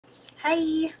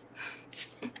Hi.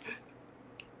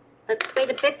 Let's wait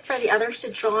a bit for the others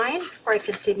to join before I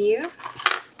continue.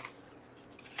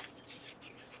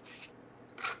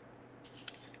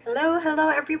 Hello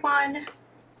everyone.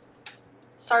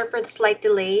 Sorry for the slight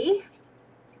delay.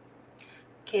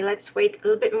 Okay, let's wait a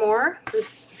little bit more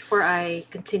before I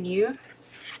continue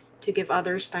to give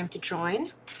others time to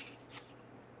join.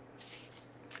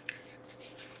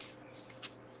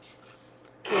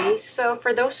 Okay, so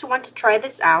for those who want to try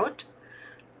this out,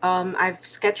 I've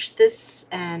sketched this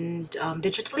and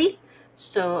digitally.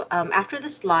 So after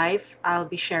this live, I'll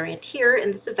be sharing it here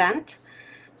in this event.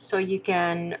 So you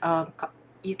can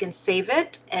save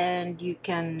it and you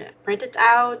can print it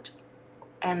out,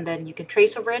 and then you can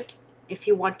trace over it if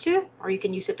you want to, or you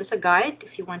can use it as a guide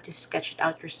if you want to sketch it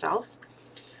out yourself.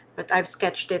 But I've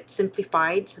sketched it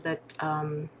simplified so that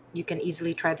you can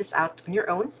easily try this out on your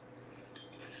own.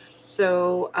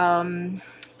 So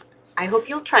I hope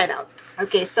you'll try it out.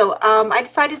 Okay, so I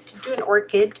decided to do an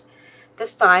orchid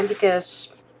this time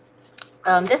because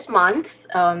this month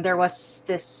there was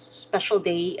this special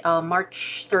day,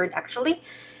 March 3rd actually.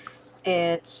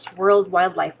 It's World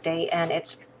Wildlife Day, and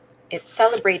it's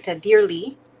celebrated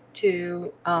yearly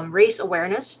to raise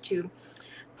awareness to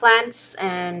plants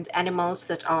and animals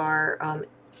that are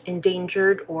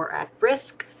endangered or at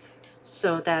risk,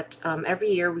 so that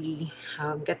every year we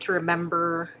get to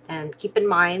remember and keep in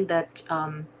mind that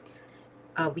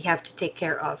we have to take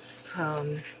care of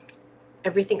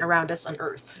everything around us on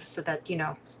Earth, so that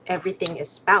everything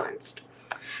is balanced.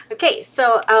 Okay,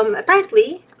 so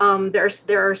apparently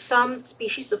there are some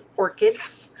species of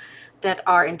orchids that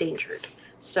are endangered.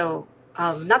 So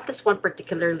not this one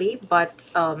particularly, but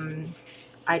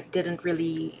I didn't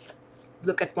really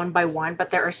look at one by one, but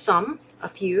there are a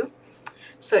few.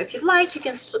 So if you'd like, you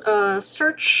can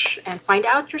search and find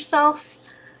out yourself.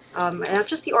 Not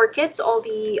just the orchids, all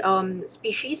the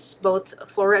species, both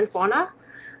flora and fauna.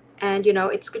 And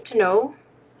it's good to know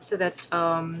so that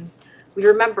we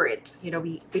remember it.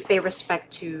 We pay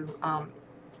respect to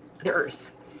the earth.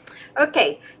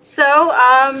 Okay, so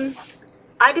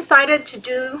I decided to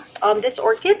do this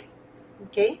orchid.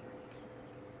 Okay,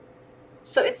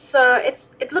 so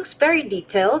it looks very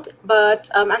detailed, but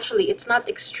actually it's not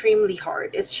extremely hard.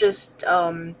 It's just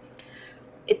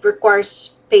it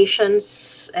requires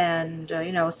patience and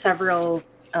several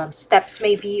steps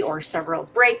maybe, or several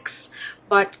breaks,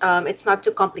 but it's not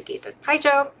too complicated. Hi,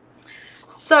 Joe.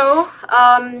 So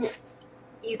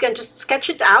you can just sketch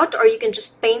it out, or you can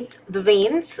just paint the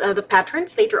veins, the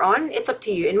patterns later on. It's up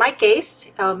to you. In my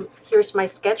case, here's my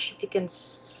sketch, if you can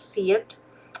see it.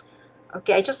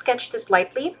 Okay, I just sketched this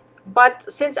lightly, but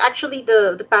since actually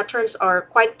the patterns are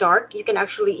quite dark, you can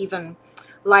actually even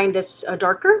line this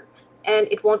darker, and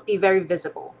it won't be very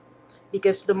visible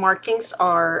because the markings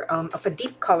are of a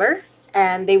deep color,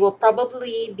 and they will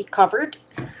probably be covered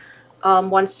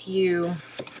once you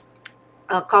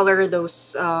color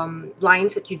those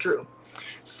lines that you drew.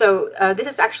 So this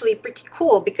is actually pretty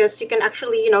cool because you can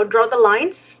actually draw the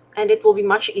lines, and it will be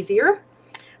much easier.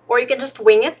 Or you can just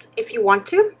wing it if you want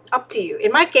to, up to you.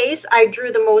 In my case, I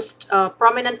drew the most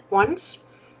prominent ones,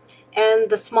 and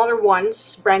the smaller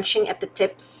ones branching at the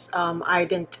tips, I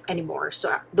didn't anymore.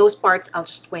 So those parts I'll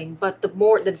just wing, but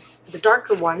the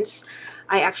darker ones,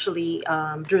 I actually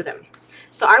drew them.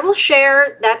 So I will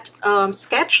share that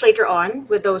sketch later on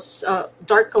with those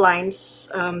dark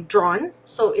lines drawn,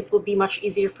 so it will be much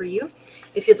easier for you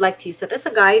if you'd like to use that as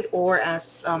a guide or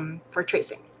as for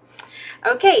tracing.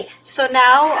 Okay, so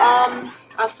now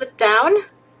I'll flip down,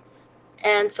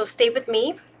 and so stay with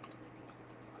me.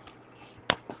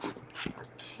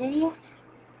 Okay.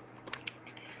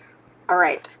 All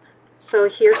right, so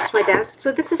here's my desk.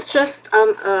 So this is just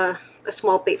a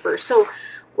small paper. So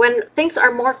when things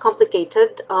are more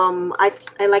complicated,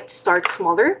 I like to start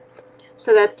smaller,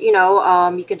 so that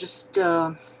you can just,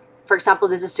 for example,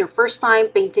 this is your first time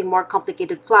painting more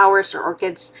complicated flowers or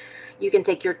orchids. You can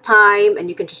take your time and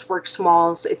you can just work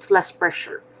small, so it's less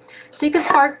pressure. So you can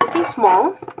start pretty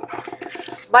small,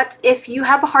 but if you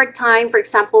have a hard time, for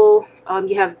example,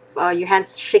 you have your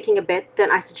hands shaking a bit,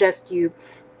 then I suggest you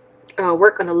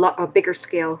work on a bigger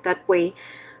scale. That way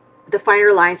the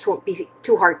finer lines won't be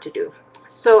too hard to do.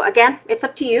 So again, it's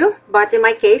up to you, but in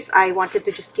my case, I wanted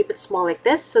to just keep it small like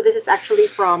this. So this is actually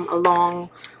from a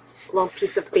long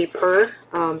piece of paper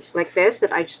like this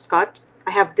that I just cut. I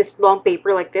have this long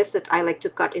paper like this that I like to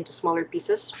cut into smaller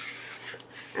pieces.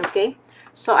 Okay,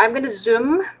 so I'm going to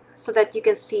zoom so that you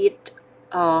can see it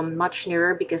much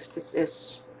nearer, because this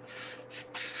is...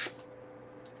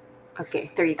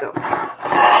 Okay, there you go.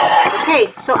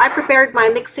 Okay, so I prepared my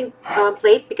mixing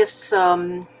plate because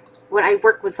when I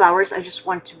work with flowers, I just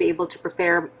want to be able to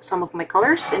prepare some of my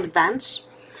colors in advance.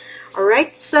 All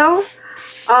right, so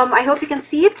I hope you can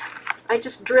see it. I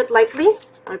just drew it lightly.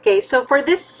 Okay, so for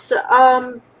this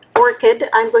orchid,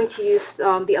 I'm going to use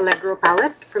the Allegro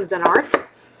palette from Zen Art.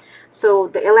 So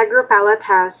the Allegro palette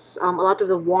has a lot of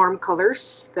the warm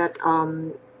colors that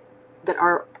that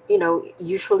are, you know,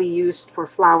 usually used for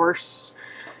flowers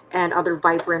and other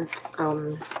vibrant,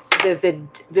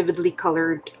 vividly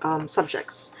colored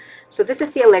subjects. So this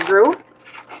is the Allegro,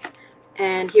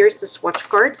 and here's the swatch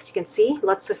cards. You can see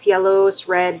lots of yellows,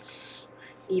 reds,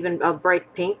 even a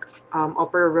bright pink,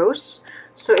 opera rose.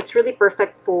 So it's really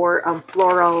perfect for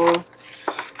floral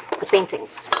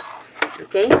paintings.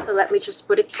 Okay, so let me just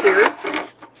put it here.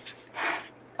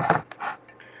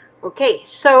 Okay,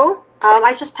 so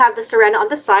I just have the Serena on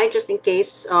the side just in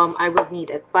case I will need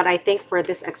it. But I think for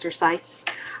this exercise,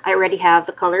 I already have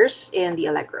the colors in the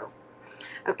Allegro.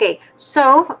 Okay,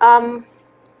 so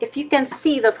if you can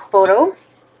see the photo,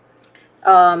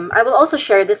 I will also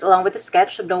share this along with the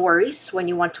sketch, so no worries when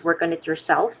you want to work on it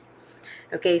yourself.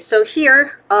 Okay, so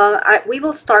here we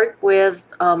will start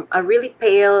with a really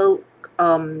pale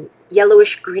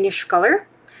yellowish greenish color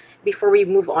before we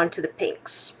move on to the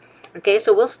pinks. Okay,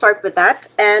 so we'll start with that,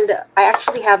 and I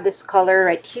actually have this color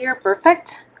right here,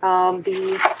 perfect,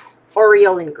 the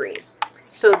Aureolin green.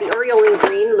 So the Aureolin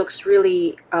green looks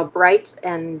really bright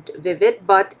and vivid,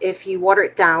 but if you water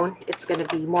it down, it's going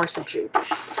to be more subdued.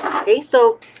 Okay,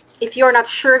 so if you're not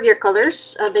sure of your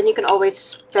colors, then you can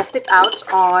always test it out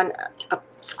on a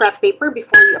scrap paper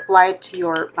before you apply it to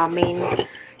your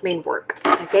main work.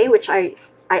 Okay, which I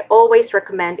always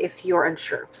recommend if you're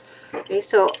unsure. Okay,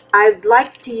 so I'd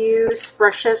like to use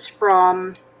brushes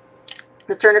from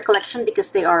the Turner collection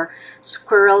because they are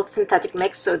squirrel synthetic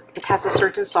mix, so it has a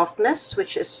certain softness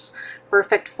which is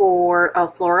perfect for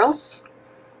florals.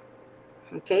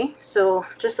 Okay, so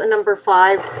just a number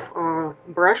 5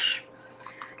 brush.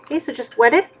 Okay, so just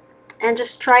wet it and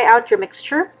just try out your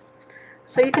mixture.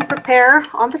 So you can prepare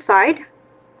on the side.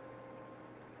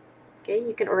 Okay,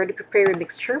 you can already prepare your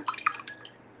mixture.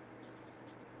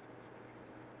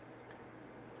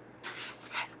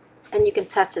 And you can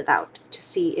test it out to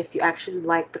see if you actually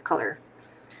like the color.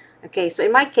 Okay, so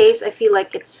in my case, I feel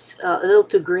like it's a little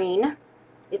too green.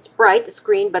 It's bright, it's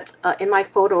green, but in my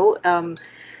photo,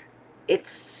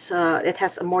 it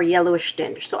has a more yellowish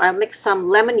tinge. So I'll mix some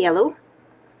lemon yellow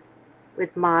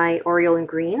with my Aureolin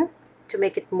green to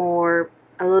make it more,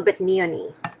 a little bit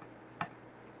neon-y.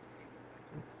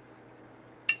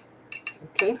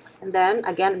 Okay, and then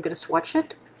again, I'm going to swatch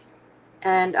it.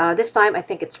 And this time, I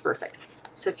think it's perfect.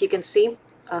 So if you can see,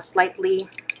 slightly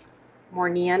more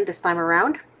neon this time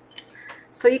around.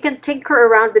 So you can tinker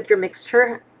around with your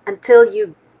mixture until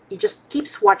you just keep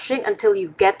swatching until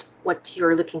you get what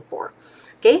you're looking for.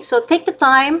 Okay, so take the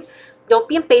time. Don't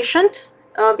be impatient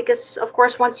because, of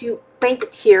course, once you paint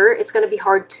it here, it's going to be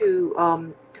hard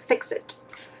to fix it.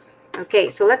 Okay,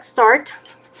 so let's start.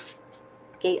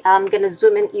 Okay, I'm going to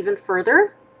zoom in even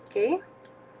further. Okay,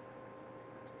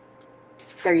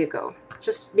 there you go.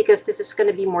 Just because this is going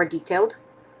to be more detailed.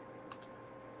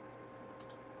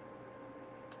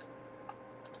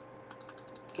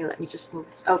 Okay, let me just move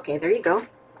this. Okay, there you go.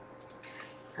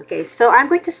 Okay, so I'm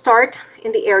going to start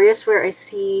in the areas where I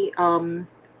see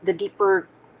a deeper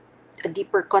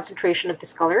concentration of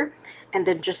this color, and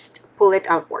then just pull it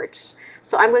outwards.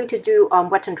 So I'm going to do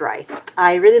wet and dry.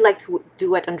 I really like to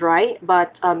do wet and dry,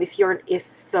 but if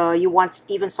you want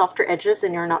even softer edges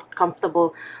and you're not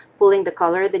comfortable pulling the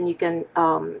color, then you can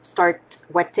start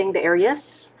wetting the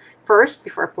areas first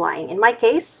before applying. In my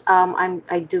case, I'm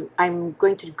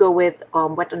going to go with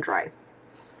wet and dry.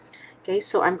 Okay,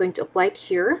 so I'm going to apply it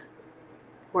here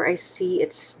where I see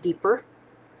it's deeper,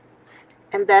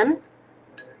 and then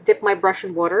dip my brush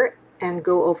in water and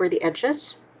go over the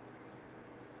edges,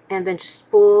 and then just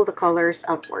pull the colors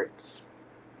outwards.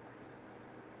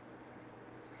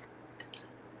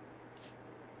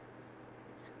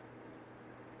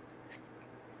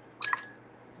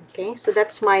 Okay, so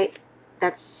that's what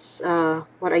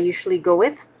I usually go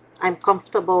with. I'm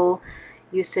comfortable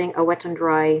using a wet and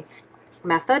dry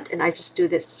method, and I just do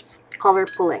this color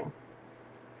pulling.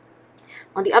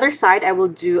 On the other side, I will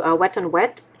do a wet and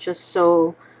wet, just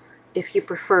so if you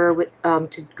prefer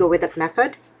to go with that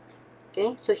method.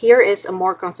 Okay, so here is a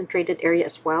more concentrated area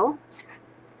as well.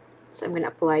 So I'm going to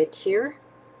apply it here,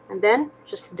 and then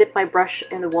just dip my brush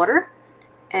in the water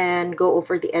and go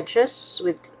over the edges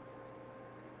with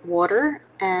water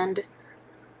and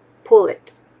pull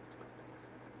it.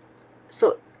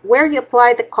 So where you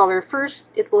apply the color first,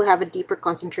 it will have a deeper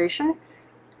concentration,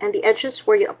 and the edges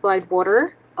where you applied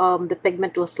water the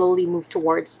pigment will slowly move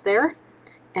towards there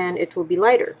and it will be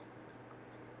lighter.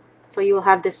 So you will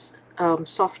have this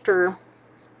softer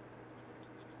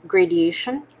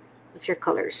gradation of your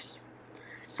colors.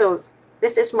 So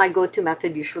this is my go-to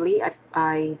method usually.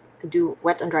 I do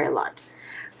wet and dry a lot.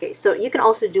 Okay, so you can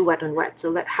also do wet and wet.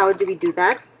 So how do we do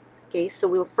that? Okay, so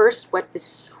we'll first wet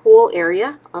this whole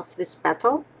area of this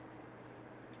petal.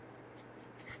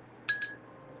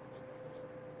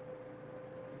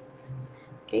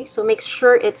 Okay, so make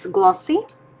sure it's glossy.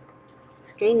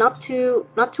 Okay, not too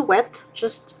wet,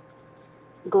 just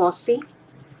glossy.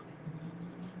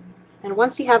 And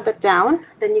once you have that down,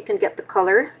 then you can get the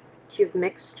color that you've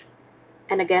mixed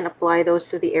and again apply those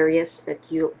to the areas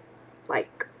that you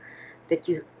like, that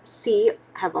you see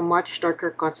have a much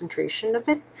darker concentration of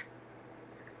it.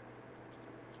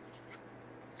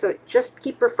 So just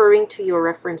keep referring to your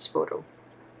reference photo.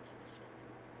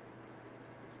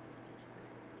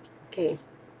 Okay.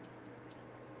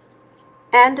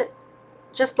 And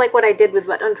just like what I did with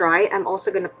wet and dry, I'm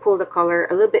also going to pull the color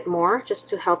a little bit more just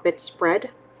to help it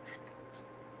spread.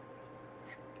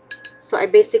 So I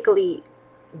basically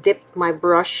dip my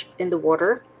brush in the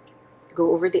water,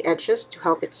 go over the edges to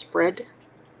help it spread.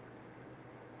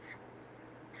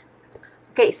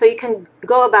 Okay, so you can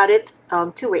go about it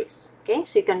two ways. Okay,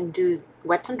 so you can do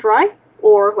wet and dry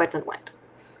or wet and wet.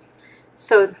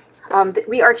 So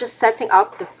we are just setting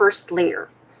up the first layer.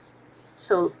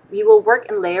 So we will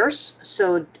work in layers,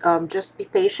 so just be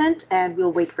patient and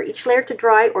we'll wait for each layer to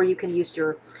dry, or you can use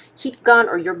your heat gun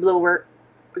or your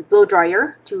blow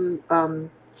dryer to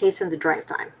hasten the drying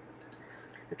time.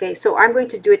 Okay, so I'm going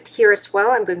to do it here as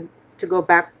well. I'm going to go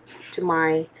back to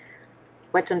my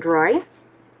wet and dry.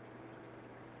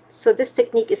 So this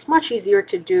technique is much easier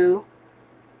to do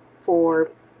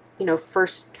for, you know,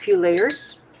 first few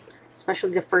layers,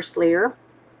 especially the first layer.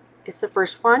 It's the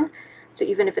first one. So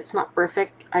even if it's not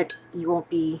perfect, you won't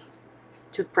be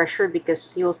too pressured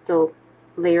because you'll still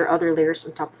layer other layers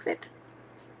on top of it.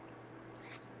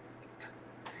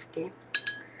 Okay.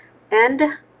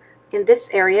 And in this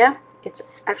area, it's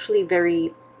actually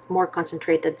very more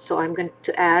concentrated. So I'm going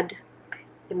to add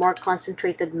a more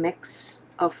concentrated mix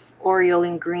of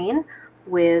aureolin green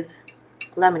with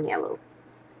lemon yellow.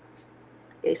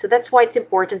 Okay, so that's why it's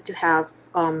important to have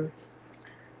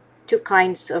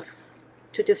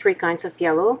two to three kinds of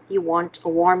yellow. You want a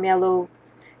warm yellow,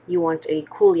 you want a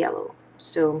cool yellow.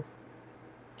 So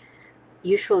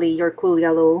usually your cool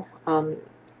yellow,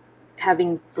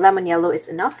 having lemon yellow is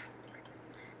enough.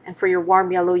 And for your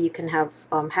warm yellow, you can have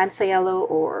Hansa yellow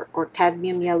or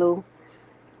cadmium yellow.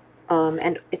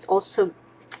 And it's also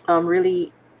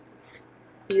really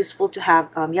useful to have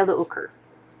yellow ochre.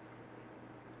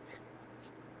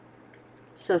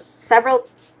 So several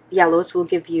yellows will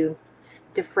give you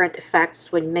different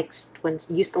effects when mixed, when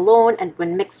used alone and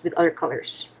when mixed with other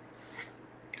colors.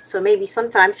 So maybe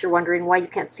sometimes you're wondering why you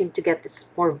can't seem to get this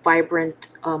more vibrant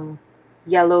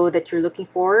yellow that you're looking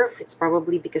for. It's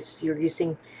probably because you're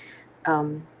using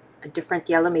a different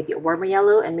yellow, maybe a warmer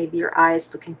yellow, and maybe your eye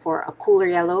is looking for a cooler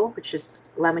yellow, which is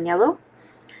lemon yellow.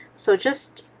 So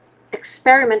just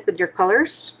experiment with your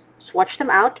colors, swatch them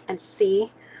out and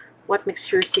see what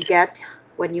mixtures you get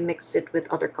when you mix it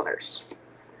with other colors.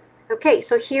 Okay,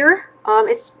 so here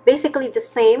it's basically the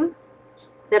same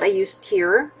that I used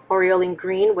here, aureolin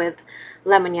green with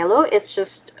lemon yellow. It's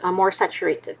just a more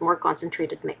saturated, more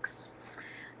concentrated mix.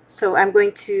 So I'm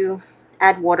going to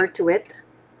add water to it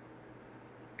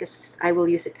because I will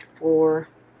use it for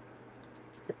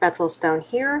the petals down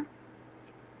here.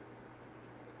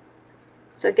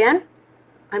 So again,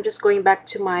 I'm just going back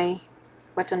to my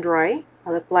wet and dry.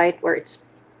 I'll apply it where it's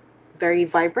very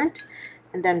vibrant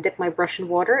and then dip my brush in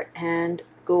water and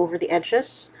go over the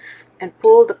edges and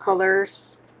pull the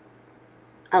colors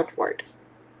outward.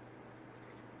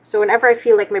 So whenever I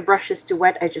feel like my brush is too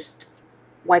wet, I just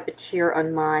wipe it here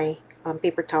on my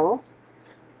paper towel.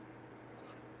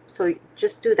 So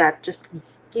just do that. Just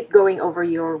keep going over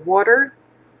your water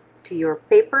to your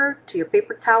paper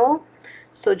towel.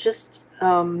 So just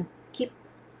keep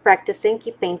practicing,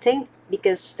 keep painting,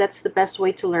 because that's the best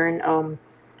way to learn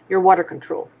your water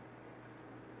control.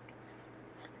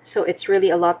 So it's really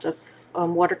a lot of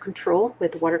water control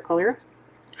with watercolor.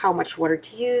 How much water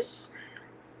to use,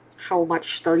 how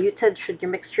much diluted should your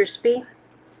mixtures be.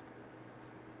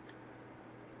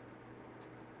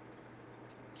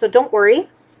 So don't worry.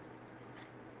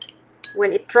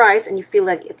 When it dries and you feel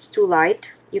like it's too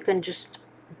light, you can just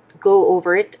go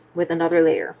over it with another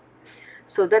layer.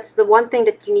 So that's the one thing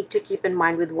that you need to keep in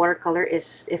mind with watercolor,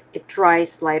 is if it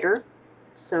dries lighter.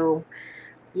 So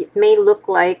it may look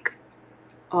like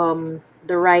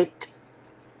the right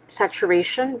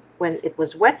saturation when it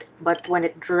was wet, but when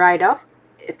it dried up,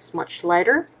 it's much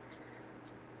lighter.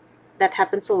 That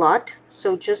happens a lot,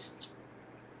 so just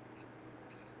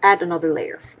add another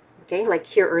layer. Okay, like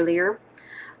here earlier,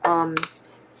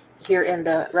 here in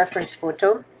the reference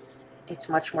photo, it's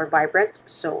much more vibrant,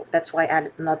 so that's why I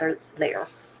added another layer.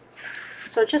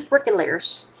 So just work in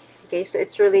layers. Okay, so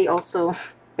it's really also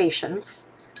patience.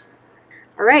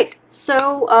 All right,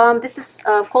 so this is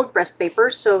cold pressed paper,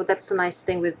 so that's the nice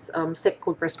thing with thick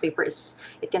cold pressed paper is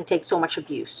it can take so much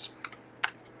abuse.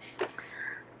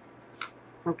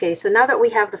 Okay, so now that we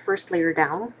have the first layer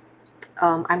down,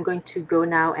 I'm going to go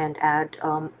now and add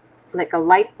like a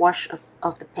light wash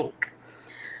of the pink.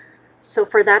 So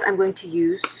for that, I'm going to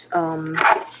use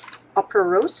Opera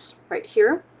Rose right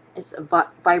here. It's a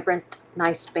vibrant,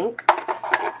 nice pink.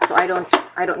 So I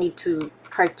don't need to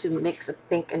try to mix a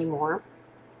pink anymore.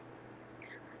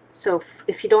 So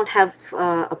if you don't have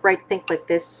a bright pink like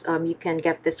this, you can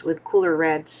get this with cooler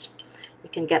reds. You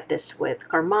can get this with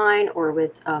carmine or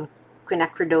with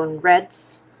quinacridone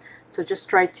reds. So just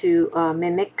try to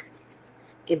mimic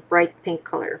a bright pink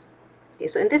color. Okay,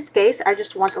 so in this case, I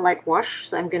just want a light wash.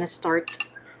 So I'm going to start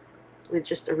with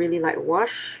just a really light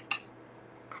wash.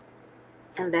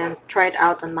 And then try it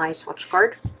out on my swatch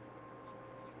card.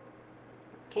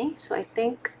 Okay, so I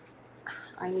think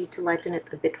I need to lighten it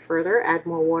a bit further, add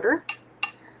more water.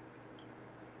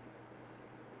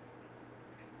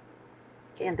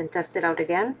 Okay, and then test it out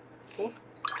again. Okay.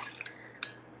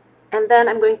 And then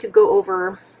I'm going to go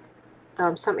over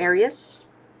some areas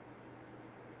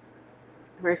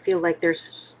where I feel like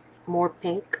there's more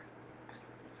pink.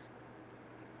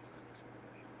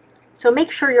 So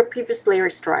make sure your previous layer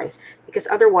is dry, because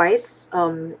otherwise,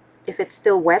 if it's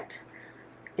still wet,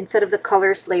 instead of the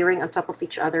colors layering on top of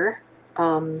each other,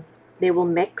 they will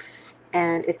mix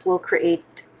and it will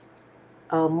create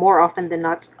more often than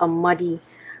not a muddy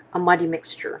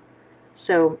mixture.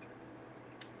 So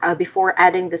before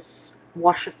adding this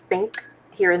wash of pink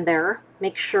here and there,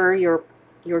 make sure your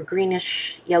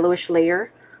greenish yellowish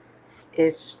layer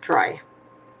is dry.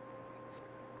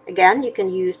 Again, you can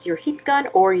use your heat gun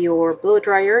or your blow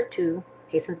dryer to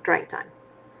hasten the drying time.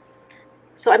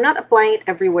 So I'm not applying it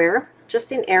everywhere,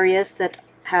 just in areas that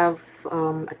have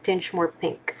a tinge more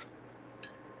pink.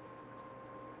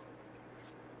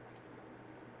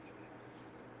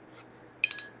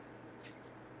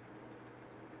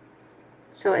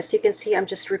 So as you can see, I'm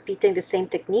just repeating the same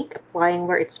technique, applying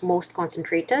where it's most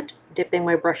concentrated, dipping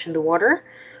my brush in the water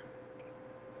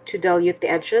to dilute the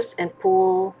edges and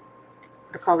pull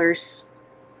the colors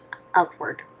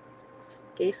outward.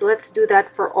 Okay, so let's do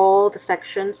that for all the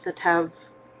sections that have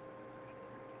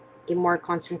a more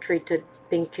concentrated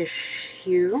pinkish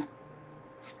hue.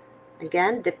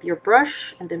 Again, dip your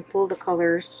brush and then pull the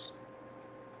colors,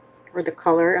 or the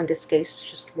color in this case,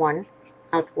 just one,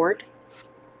 outward.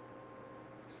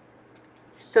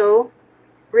 So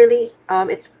really,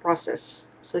 it's a process.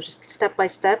 So just step by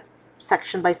step,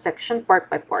 section by section, part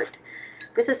by part.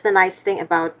 This is the nice thing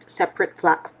about separate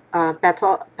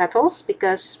petals,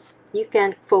 because you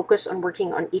can focus on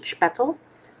working on each petal.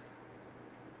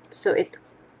 So it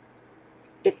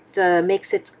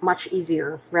makes it much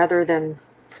easier rather than,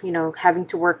 you know, having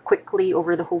to work quickly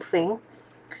over the whole thing.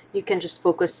 You can just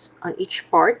focus on each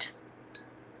part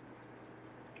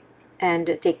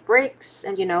and take breaks,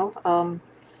 and, you know,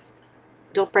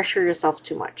 don't pressure yourself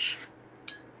too much.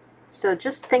 So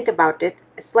just think about it.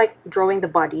 It's like drawing the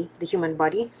body, the human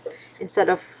body. Instead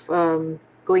of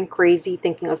going crazy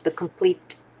thinking of the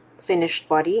complete finished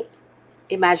body,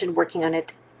 imagine working on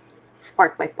it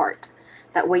part by part.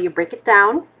 That way you break it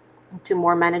down into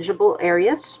more manageable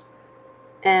areas,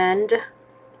 and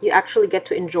you actually get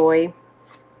to enjoy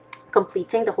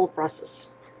completing the whole process.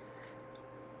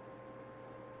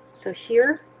 So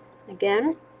here,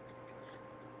 again,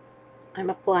 I'm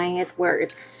applying it where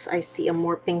I see a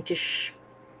more pinkish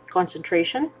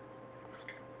concentration.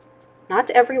 Not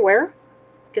everywhere,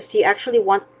 because you actually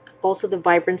want also the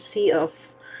vibrancy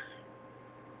of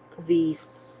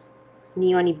these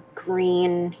neony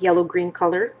green, yellow-green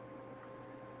color,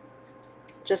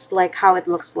 just like how it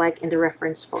looks like in the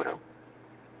reference photo.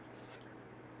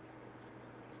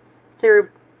 So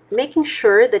you're making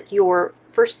sure that your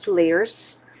first two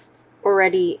layers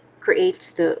already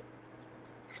creates the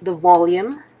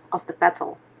volume of the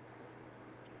petal.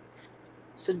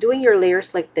 So doing your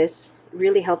layers like this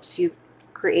really helps you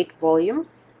create volume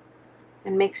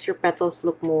and makes your petals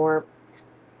look more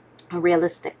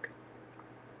realistic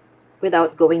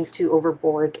without going too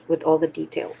overboard with all the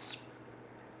details.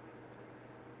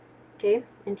 Okay,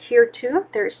 and here too,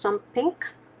 there's some pink.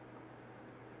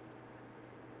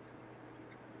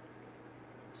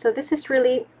 So this is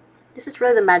really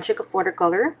the magic of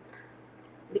watercolor,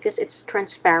 because it's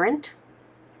transparent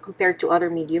compared to other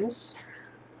mediums.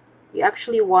 You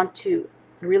actually want to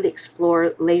really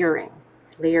explore layering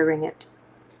it.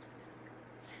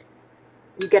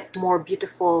 You get more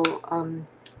beautiful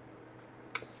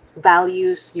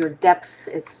values. Your depth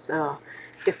is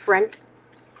different,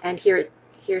 and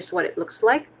here's what it looks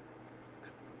like.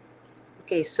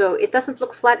 Okay, so it doesn't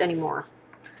look flat anymore.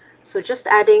 So just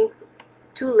adding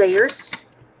 2 layers,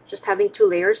 just having 2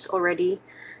 layers already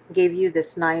gave you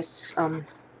this nice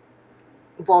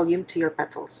volume to your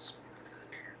petals.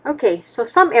 Okay, so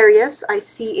some areas I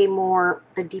see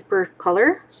a deeper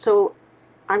color, so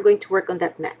I'm going to work on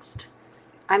that next.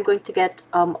 I'm going to get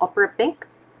opera pink,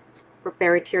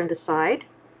 prepare it here on the side,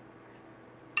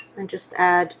 and just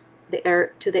add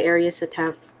to the areas that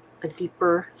have a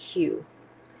deeper hue.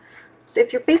 So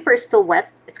if your paper is still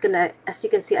wet, it's gonna, as you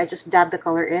can see, I just dab the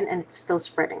color in and it's still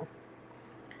spreading.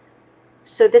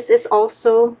 So this is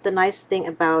also the nice thing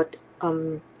about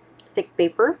thick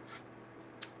paper,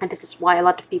 and this is why a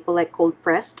lot of people like cold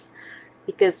pressed,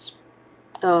 because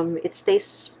it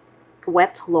stays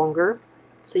wet longer,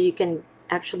 so you can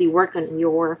actually work on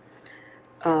your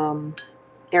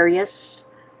areas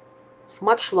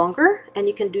much longer, and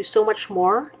you can do so much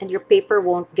more, and your paper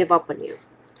won't give up on you.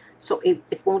 So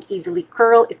it won't easily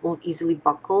curl, it won't easily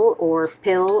buckle or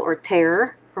pill or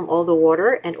tear from all the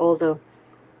water and all the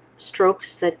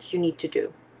strokes that you need to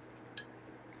do.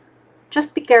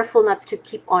 Just be careful not to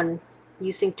keep on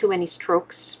using too many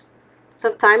strokes.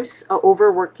 Sometimes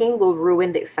overworking will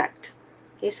ruin the effect.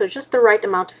 Okay, so just the right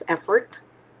amount of effort.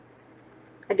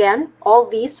 Again, all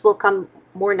these will come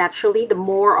more naturally the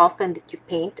more often that you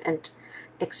paint and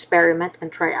experiment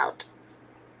and try out.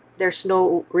 There's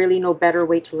really no better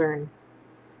way to learn.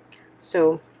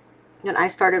 So when I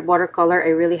started watercolor, I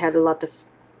really had a lot of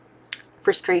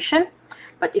frustration,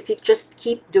 but if you just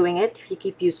keep doing it, if you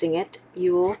keep using it,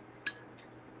 you'll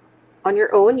on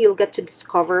your own, you'll get to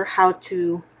discover how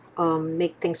to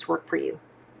make things work for you.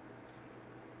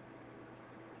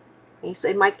 Okay, so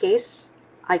in my case,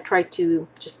 I try to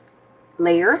just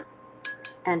layer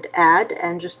and add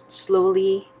and just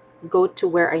slowly go to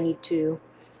where I need to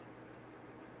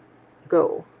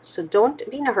go. So don't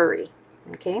be in a hurry,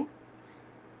 okay?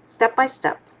 Step by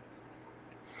step.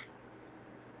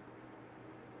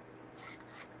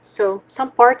 So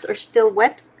some parts are still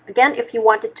wet. Again, if you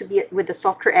want it to be with a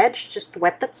softer edge, just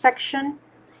wet that section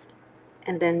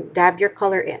and then dab your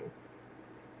color in.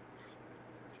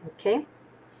 Okay?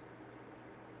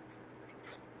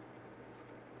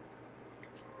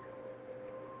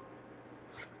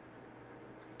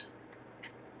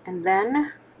 And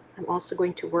then I'm also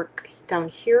going to work down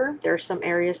here. There are some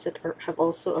areas that have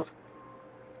also a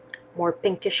more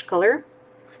pinkish color.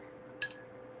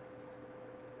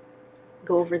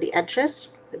 Go over the edges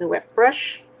with a wet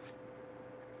brush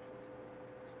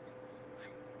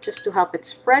just to help it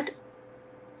spread.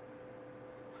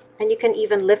 And you can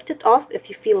even lift it off if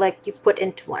you feel like you put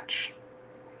in too much.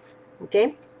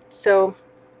 Okay, so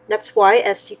that's why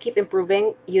as you keep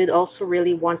improving, you'd also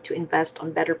really want to invest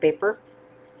on better paper,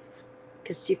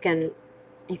 because you can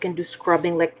do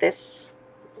scrubbing like this,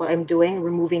 what I'm doing,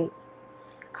 removing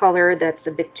color that's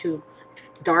a bit too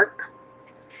dark.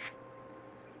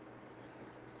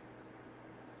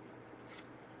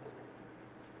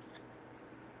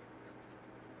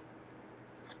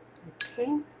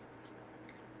 Okay,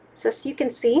 so as you can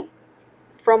see,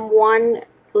 from one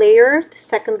layer to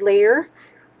second layer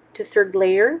to third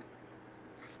layer,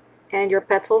 and your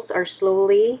petals are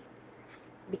slowly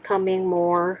becoming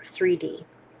more 3D.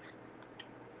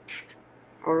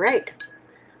 All right,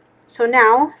 so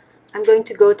now I'm going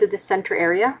to go to the center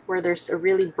area where there's a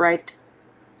really bright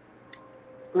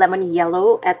lemony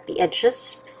yellow at the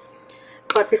edges.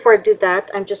 But before I do that,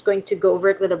 I'm just going to go over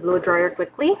it with a blow dryer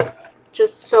quickly,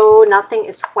 just so nothing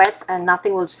is wet and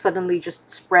nothing will suddenly just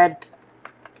spread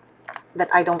that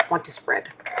I don't want to spread.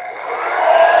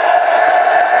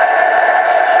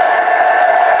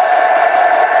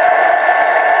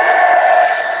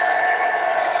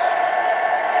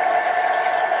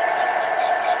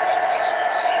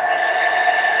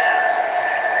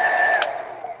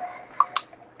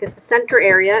 Because the center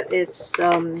area is,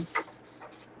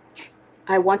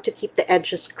 I want to keep the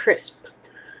edges crisp,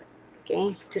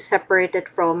 okay, to separate it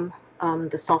from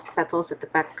the soft petals at the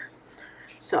back.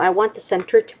 So I want the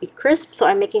center to be crisp, so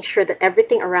I'm making sure that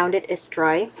everything around it is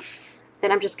dry.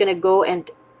 Then I'm just going to go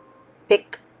and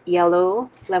pick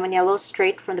yellow, lemon yellow,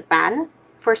 straight from the pan.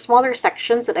 For smaller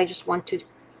sections that I just want to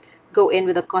go in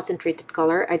with a concentrated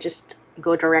color, I just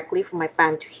go directly from my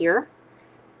pan to here.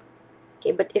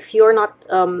 Okay, but if you're not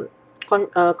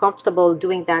comfortable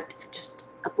doing that, just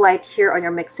apply it here on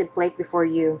your mixing plate before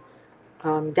you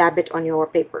dab it on your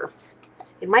paper.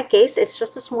 In my case, it's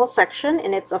just a small section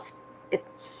and it's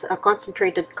a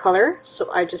concentrated color,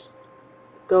 so I just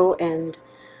go and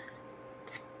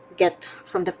get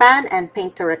from the pan and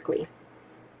paint directly.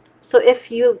 So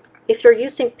if you're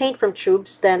using paint from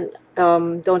tubes, then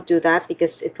don't do that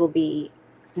because it will be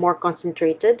more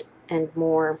concentrated and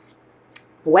more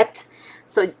wet.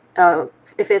 So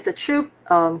if it's a tube,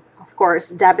 of course,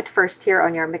 dab it first here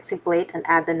on your mixing plate and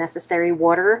add the necessary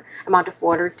amount of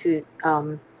water to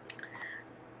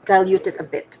dilute it a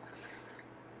bit.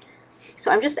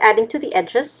 So I'm just adding to the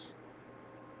edges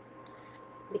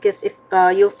because if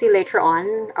you'll see later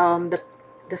on,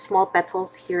 the small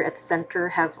petals here at the center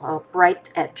have a bright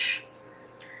edge.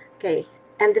 Okay,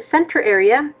 and the center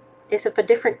area is of a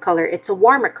different color. It's a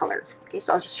warmer color. Okay,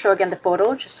 so I'll just show again the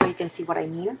photo just so you can see what I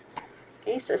mean.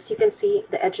 Okay, so as you can see,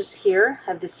 the edges here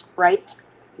have this bright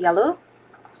yellow.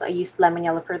 So I used lemon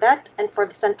yellow for that. And for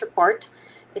the center part,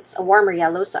 it's a warmer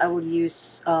yellow. So I will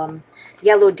use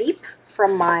Yellow Deep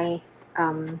from my,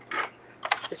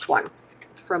 this one,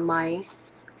 from my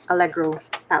Allegro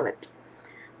palette.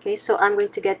 Okay, so I'm going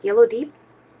to get Yellow Deep.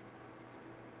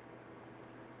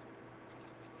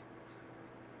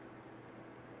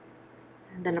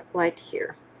 And then apply it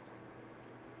here.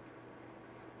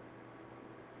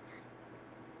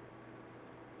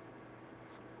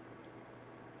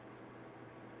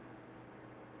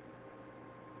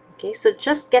 Okay, so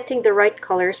just getting the right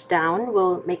colors down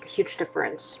will make a huge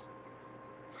difference.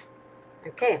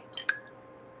 Okay.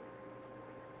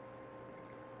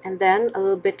 And then a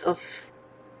little bit of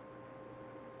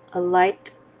a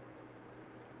light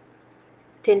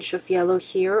tinge of yellow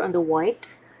here on the white.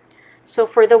 So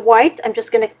for the white, I'm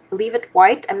just going to leave it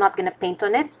white. I'm not going to paint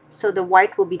on it. So the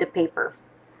white will be the paper.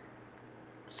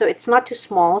 So it's not too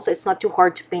small, so it's not too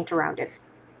hard to paint around it.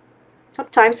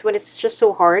 Sometimes when it's just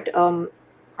so hard,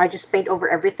 I just paint over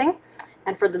everything.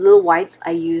 And for the little whites,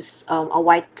 I use a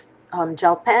white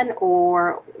gel pen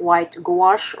or white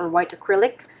gouache or white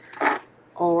acrylic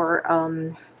or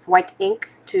white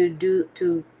ink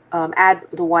to add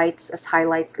the whites as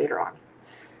highlights later on.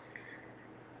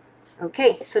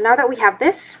 Okay, so now that we have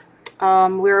this,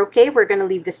 we're okay. We're going to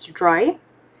leave this to dry.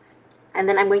 And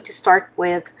then I'm going to start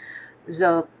with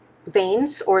the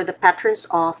veins or the patterns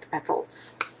of the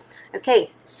petals. Okay,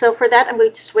 so for that, I'm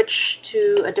going to switch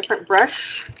to a different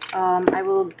brush. I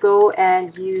will go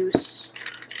and use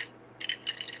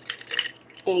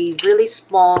a really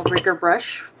small rigger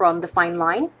brush from the Fine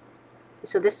Line.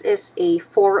 So this is a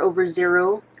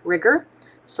 4/0 rigger.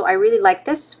 So I really like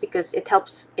this because it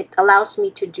allows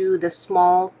me to do the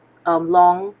small,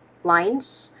 long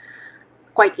lines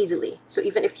quite easily. So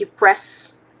even if you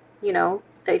press,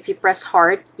 if you press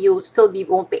hard, you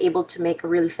won't be able to make a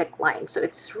really thick line. So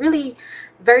it's really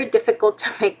very difficult to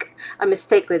make a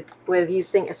mistake with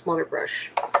using a smaller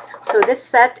brush. So this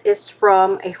set is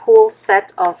from a whole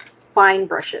set of fine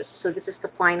brushes. So this is the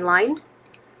Fine Line.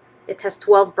 It has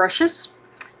 12 brushes,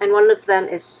 and one of them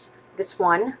is this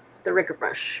one, the rigger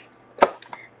brush.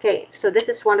 Okay, so this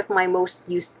is one of my most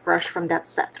used brush from that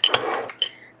set.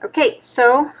 Okay,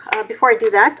 so before I do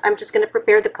that, I'm just going to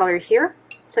prepare the color here.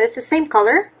 So it's the same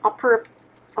color, upper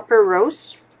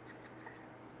rose.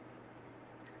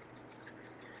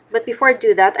 But before I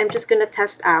do that, I'm just going to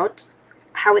test out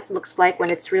how it looks like when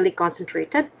it's really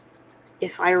concentrated,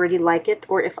 if I already like it,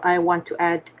 or if I want to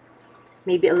add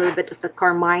maybe a little bit of the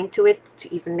carmine to it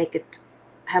to even make it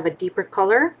have a deeper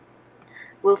color.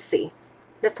 We'll see.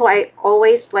 That's why I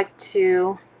always like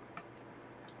to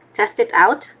test it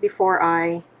out before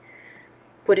I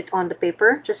put it on the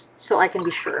paper, just so I can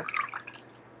be sure.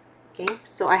 Okay,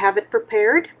 so I have it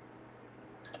prepared.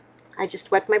 I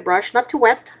just wet my brush, not too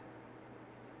wet.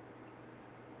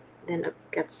 Then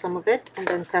get some of it and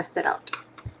then test it out.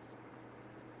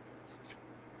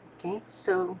 Okay,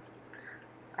 so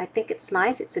I think it's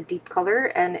nice. It's a deep color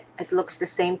and it looks the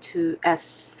same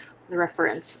as the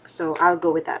reference, so I'll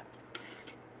go with that.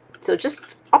 So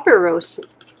just upper rose,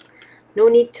 no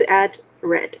need to add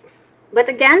red. But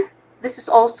again, this is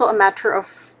also a matter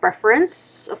of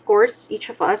preference. Of course, each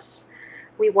of us,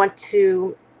 we want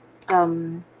to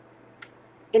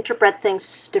interpret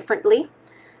things differently,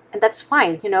 and that's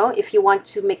fine. If you want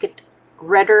to make it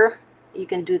redder, you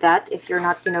can do that if you're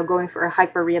not going for a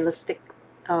hyper realistic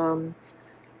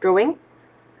drawing.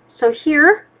 So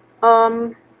here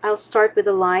I'll start with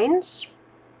the lines.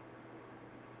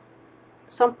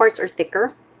 Some parts are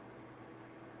thicker.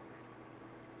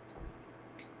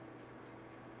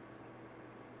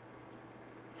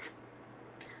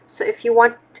 So if you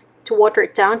want to water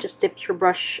it down, just dip your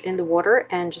brush in the water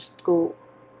and just go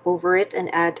over it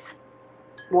and add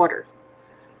water.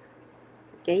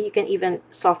 Okay, you can even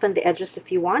soften the edges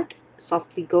if you want.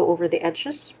 Softly go over the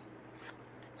edges.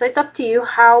 So it's up to you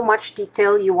how much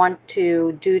detail you want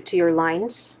to do to your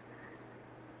lines.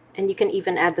 And you can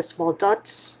even add the small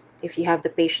dots if you have the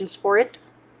patience for it,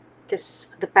 because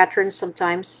the pattern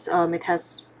sometimes it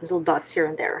has little dots here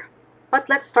and there. But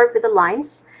let's start with the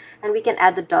lines, and we can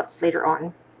add the dots later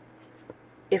on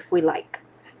if we like.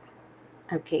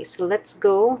 Okay, so let's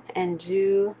go and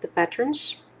do the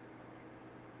patterns.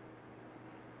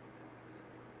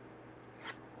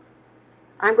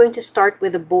 I'm going to start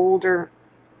with the bolder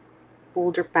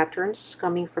patterns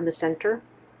coming from the center,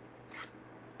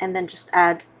 and then just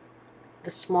add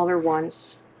the smaller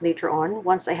ones later on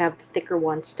once I have the thicker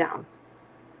ones down.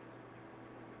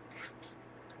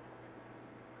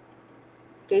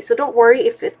 Okay, so don't worry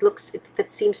if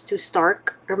it seems too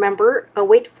stark. Remember,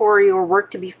 wait for your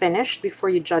work to be finished before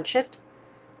you judge it.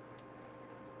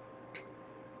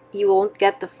 You won't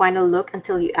get the final look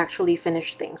until you actually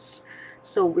finish things.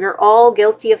 So we're all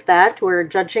guilty of that. We're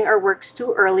judging our works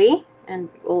too early, and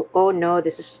oh no,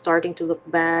 this is starting to look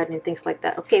bad and things like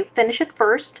that. Okay, finish it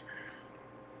first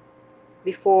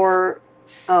before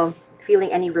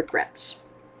feeling any regrets.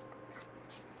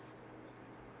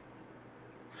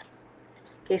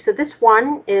 Okay, so this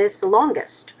one is the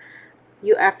longest.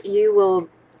 You will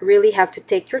really have to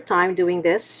take your time doing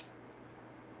this.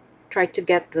 Try to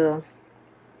get the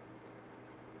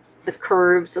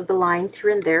curves of the lines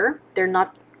here and there. They're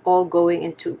not all going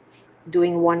into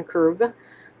doing one curve.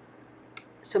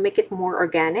 So make it more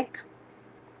organic.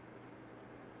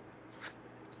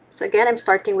 So again, I'm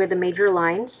starting with the major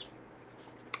lines.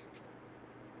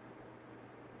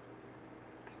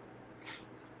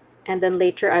 And then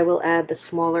later I will add the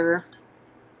smaller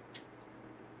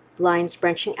lines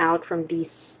branching out from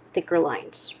these thicker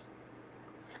lines.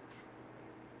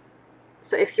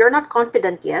 So if you're not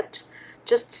confident yet,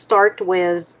 just start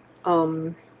with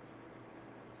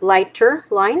lighter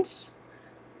lines.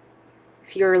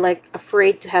 If you're like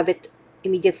afraid to have it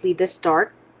immediately this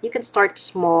dark, you can start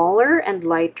smaller and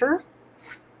lighter.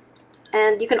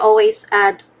 And you can always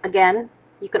add, again,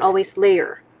 you can always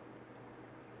layer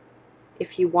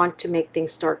if you want to make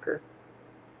things darker.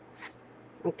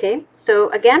 Okay, so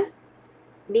again,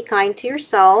 be kind to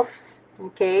yourself.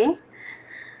 Okay,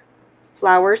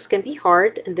 flowers can be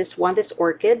hard, and this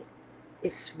orchid,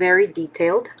 it's very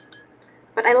detailed,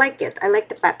 but I like it. I like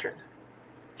the pattern.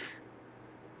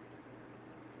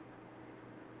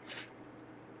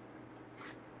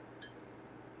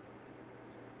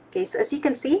 Okay, so as you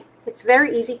can see, it's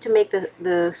very easy to make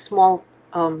the small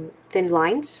thin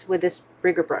lines with this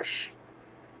rigger brush.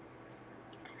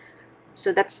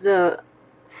 So that's the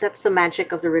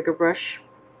magic of the rigger brush.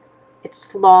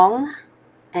 It's long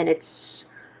and it's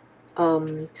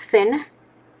thin,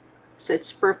 so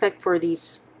it's perfect for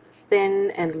these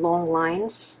thin and long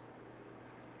lines.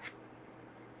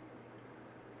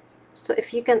 So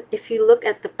if you look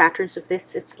at the patterns of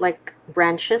this, it's like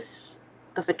branches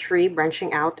of a tree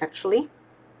branching out actually.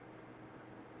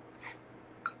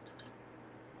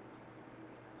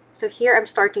 So here I'm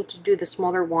starting to do the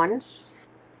smaller ones.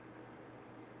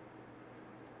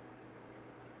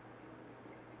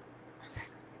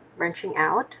 Branching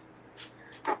out,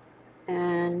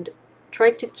 and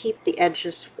try to keep the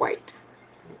edges white.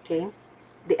 Okay,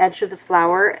 the edge of the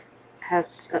flower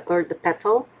has, or the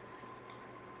petal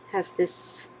has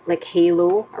this like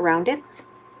halo around it.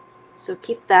 So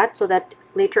keep that so that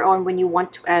later on when you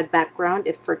want to add background,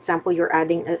 if for example you're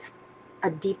adding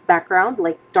a deep background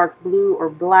like dark blue or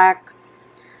black,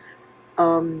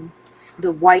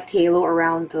 the white halo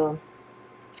around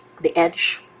the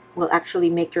edge will actually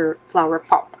make your flower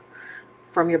pop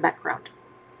from your background.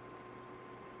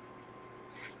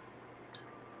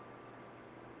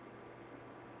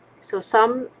 So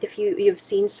some, if you've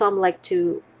seen some like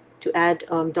to add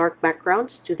dark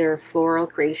backgrounds to their floral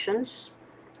creations,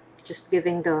 just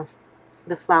giving the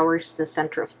flowers the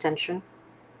center of attention,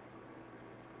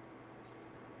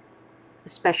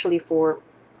 especially for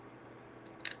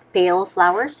pale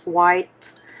flowers,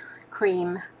 white,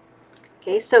 cream.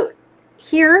 Okay, so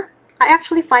here I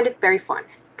actually find it very fun.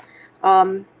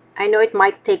 I know it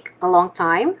might take a long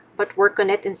time, but work on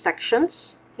it in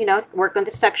sections. You know, work on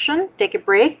this section, take a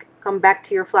break, come back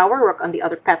to your flower, work on the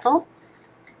other petal.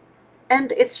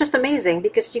 And it's just amazing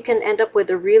because you can end up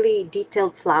with a really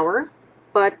detailed flower,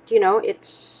 but you know,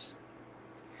 it's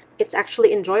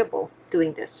actually enjoyable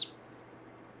doing this.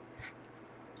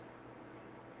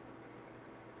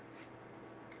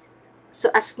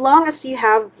 So as long as you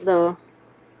have the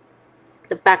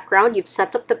the background, you've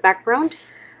set up the background,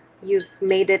 you've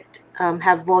made it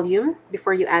have volume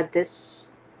before you add these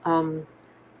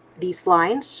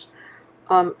lines,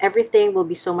 everything will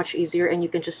be so much easier, and you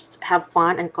can just have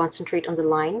fun and concentrate on the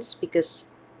lines because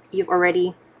you've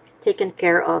already taken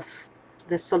care of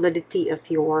the solidity of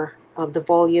the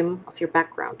volume of your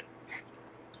background.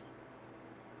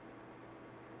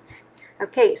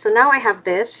 Okay, so now I have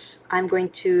this. I'm going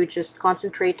to just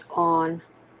concentrate on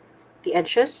the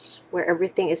edges where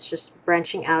everything is just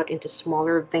branching out into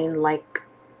smaller vein-like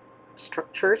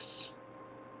structures.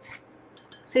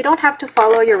 So you don't have to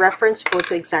follow your reference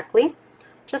photo exactly,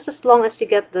 just as long as you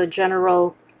get the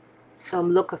general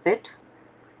look of it.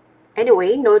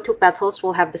 Anyway, no two petals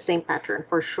will have the same pattern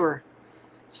for sure.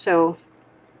 So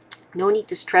no need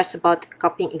to stress about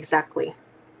copying exactly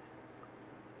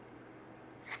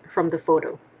from the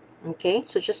photo. Okay,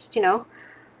 so just, you know,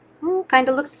 kind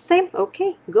of looks the same.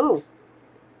 Okay, go.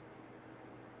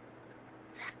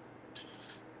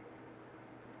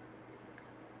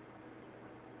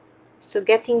 So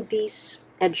getting these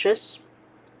edges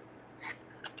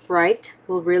right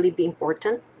will really be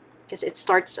important because it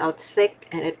starts out thick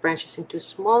and it branches into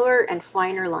smaller and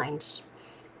finer lines.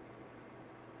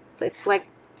 So it's like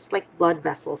blood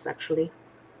vessels actually.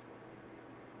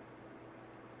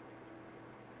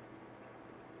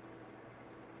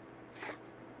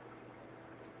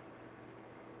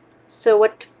 So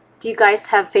what do you guys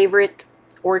have favorite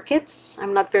orchids?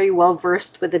 I'm not very well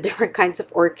versed with the different kinds of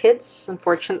orchids,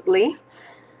 unfortunately.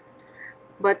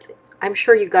 But I'm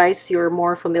sure you guys, you're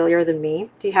more familiar than me.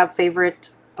 Do you have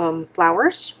favorite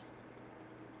flowers?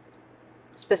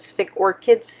 Specific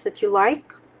orchids that you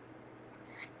like?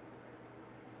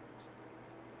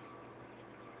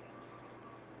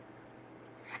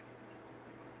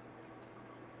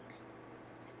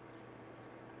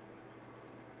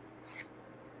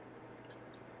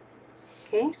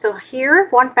 Okay, so here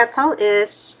one petal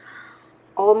is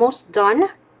almost done.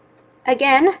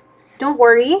 Again, don't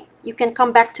worry, you can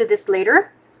come back to this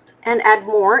later and add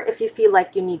more if you feel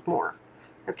like you need more.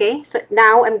 Okay, so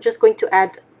now I'm just going to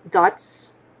add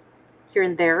dots here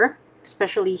and there,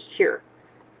 especially here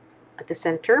at the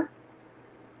center.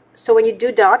 So when you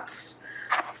do dots,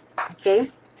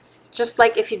 okay, just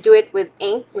like if you do it with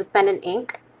ink, with pen and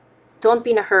ink, don't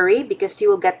be in a hurry because you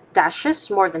will get dashes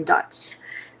more than dots.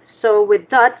 So with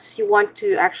dots, you want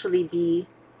to actually be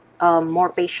more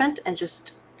patient and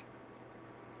just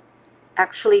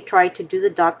actually try to do the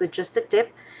dot with just the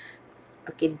tip.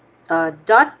 Okay,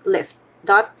 dot, lift,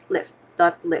 dot, lift,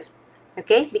 dot, lift.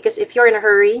 Okay, because if you're in a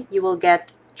hurry, you will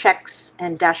get checks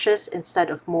and dashes instead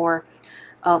of more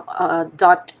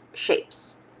dot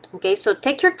shapes. Okay, so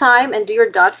take your time and do your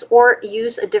dots, or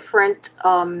use a different,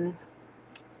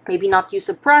 maybe not use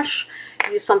a brush,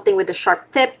 use something with a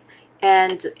sharp tip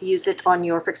and use it on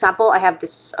your, for example, I have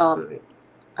this, what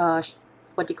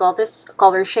do you call this?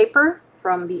 Color shaper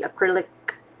from the acrylic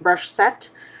brush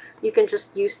set. You can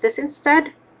just use this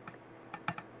instead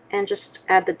and just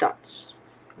add the dots.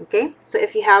 Okay, so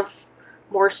if you have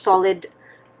more solid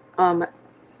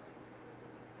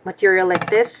material like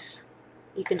this,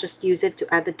 you can just use it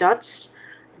to add the dots.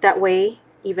 That way,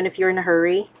 even if you're in a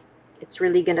hurry, it's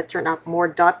really gonna turn out more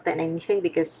dot than anything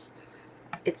because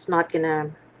it's not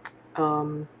gonna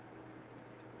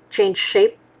change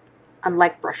shape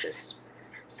unlike brushes.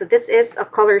 So this is a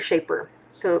color shaper.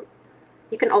 So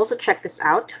you can also check this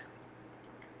out.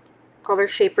 Color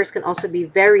shapers can also be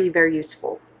very, very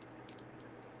useful.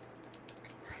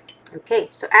 Okay,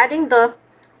 so adding the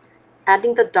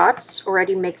dots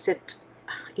already makes it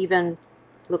even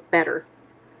look better.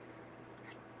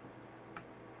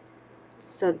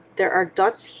 So there are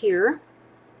dots here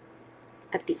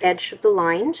at the edge of the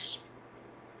lines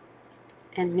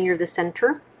and near the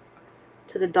center,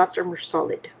 so the dots are more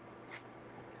solid.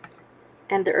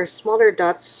 And there are smaller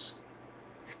dots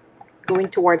going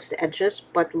towards the edges,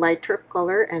 but lighter of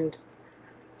color and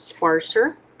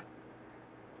sparser.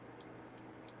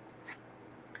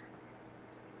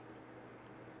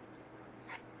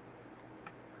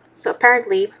 So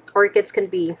apparently orchids can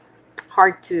be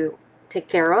hard to take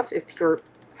care of if you're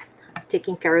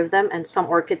taking care of them, and some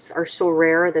orchids are so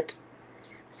rare that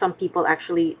some people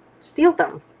actually steal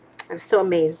them. I'm so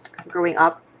amazed growing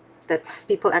up that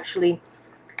people actually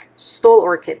stole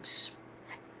orchids.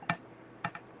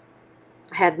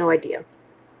 I had no idea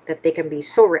that they can be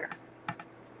so rare.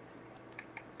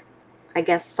 I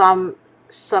guess some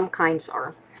kinds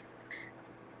are.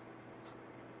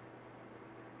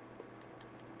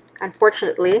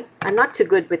 Unfortunately, I'm not too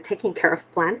good with taking care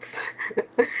of plants.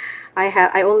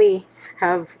 I only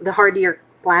have the hardier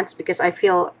plants because I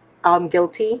feel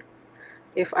guilty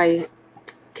if I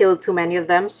killed too many of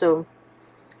them, so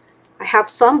I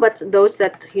have some, but those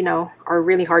that, you know, are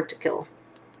really hard to kill.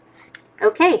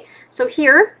 Okay, so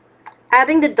here,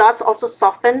 adding the dots also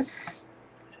softens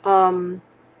the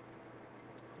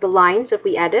lines that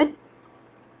we added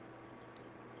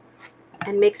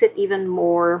and makes it even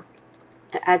more,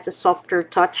 adds a softer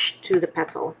touch to the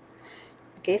petal.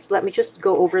 Okay, so let me just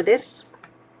go over this.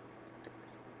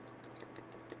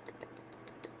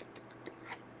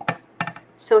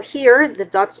 So here the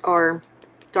dots are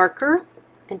darker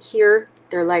and here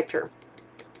they're lighter.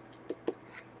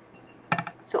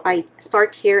 So I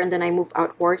start here and then I move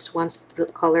outwards once the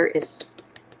color is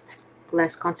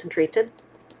less concentrated.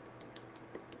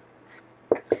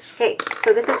 Okay,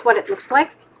 so this is what it looks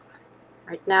like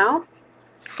right now.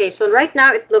 Okay, so right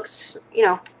now it looks, you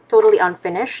know, totally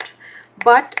unfinished,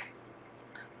 but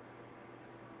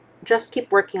just keep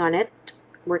working on it,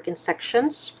 work in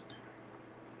sections.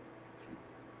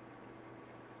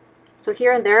 So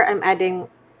here and there I'm adding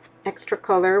extra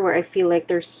color where I feel like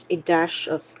there's a dash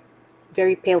of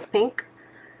very pale pink,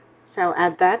 so I'll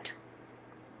add that.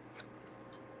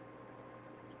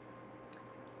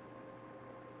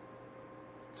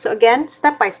 So again,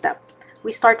 step by step,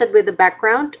 we started with the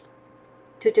background,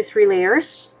 2 to 3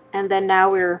 layers, and then now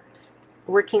we're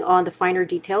working on the finer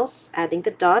details, adding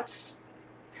the dots,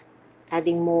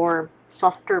 adding more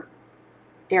softer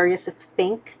areas of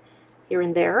pink here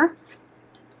and there.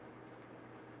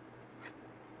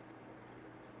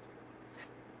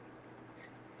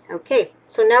 Okay,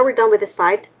 so now we're done with this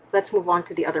side. Let's move on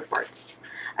to the other parts.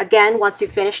 Again, once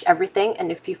you've finished everything,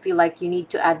 and if you feel like you need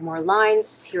to add more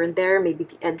lines here and there, maybe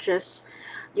the edges,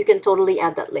 you can totally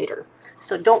add that later.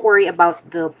 So don't worry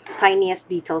about the tiniest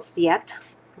details yet.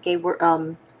 Okay, we're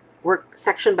work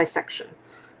section by section.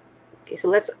 Okay, so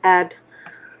let's add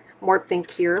more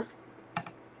pink here.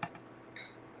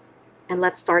 And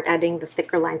let's start adding the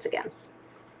thicker lines again.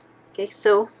 Okay,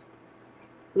 so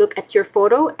look at your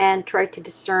photo and try to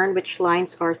discern which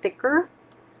lines are thicker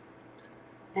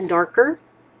and darker.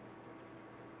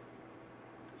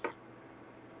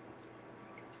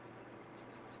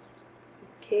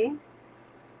 Okay.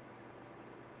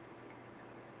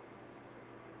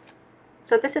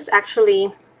 So this is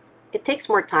actually, it takes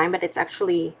more time, but it's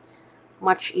actually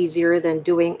much easier than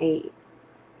doing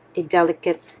a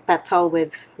delicate petal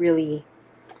with really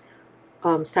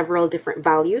several different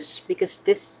values, because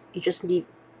this you just need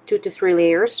 2 to 3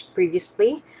 layers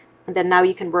previously, and then now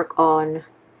you can work on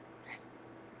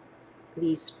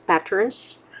these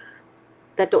patterns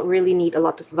that don't really need a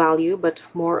lot of value but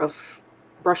more of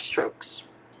brush strokes.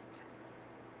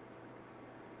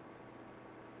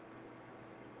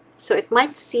 So it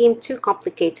might seem too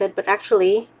complicated, but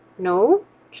actually no,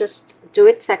 just do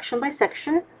it section by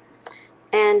section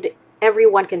and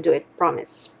everyone can do it,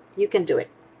 promise. You can do it.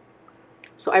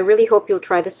 So I really hope you'll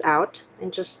try this out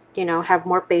and just, you know, have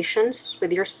more patience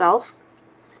with yourself.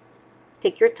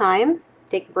 Take your time,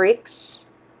 take breaks.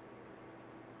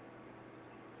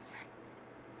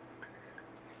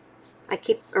 I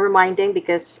keep reminding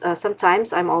because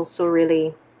sometimes I'm also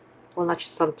really, well, not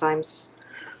just sometimes,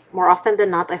 more often than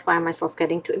not, I find myself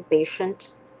getting too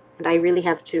impatient, and I really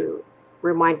have to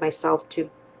remind myself to,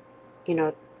 you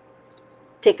know,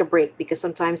 take a break, because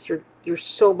sometimes you're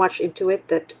so much into it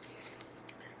that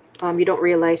you don't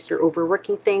realize you're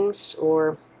overworking things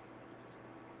or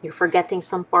you're forgetting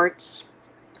some parts.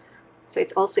 So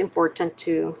it's also important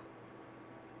to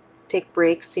take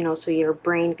breaks, you know, so your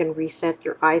brain can reset,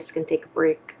 your eyes can take a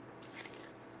break.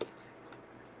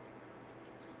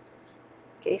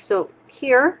 Okay, so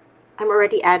here I'm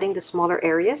already adding the smaller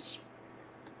areas.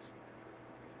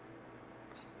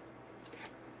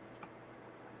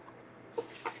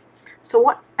 So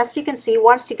what, as you can see,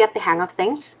 once you get the hang of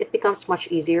things, it becomes much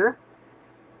easier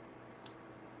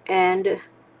and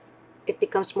it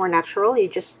becomes more natural. You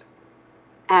just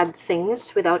add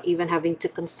things without even having to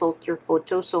consult your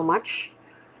photo so much.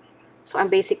 So I'm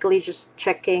basically just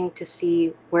checking to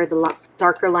see where the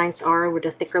darker lines are, where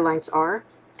the thicker lines are,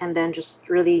 and then just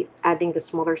really adding the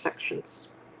smaller sections.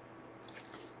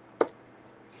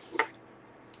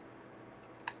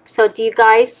 So do you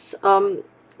guys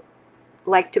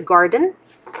like to garden?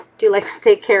 Do you like to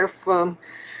take care of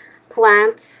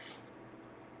plants?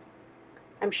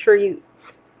 I'm sure you,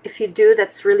 if you do,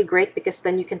 that's really great, because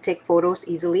then you can take photos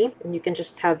easily and you can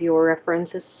just have your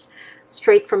references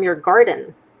straight from your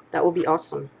garden. That will be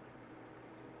awesome.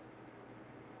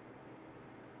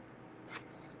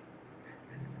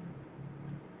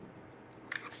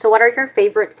 So what are your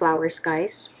favorite flowers,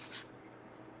 guys?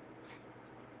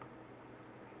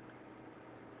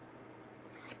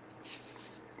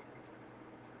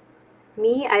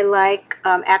 Me, I like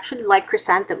actually like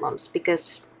chrysanthemums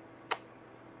because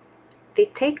they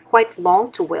take quite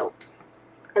long to wilt.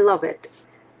 I love it.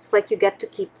 It's like you get to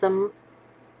keep them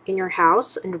in your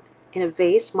house in a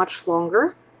vase much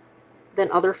longer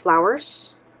than other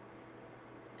flowers,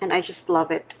 and I just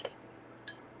love it.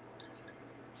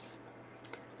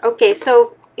 Okay,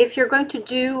 so if you're going to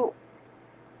do,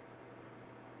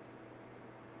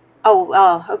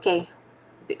 oh, okay,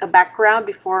 a background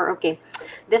before, okay,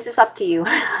 this is up to you.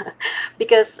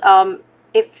 Because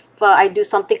if I do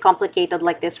something complicated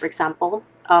like this, for example,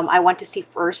 I want to see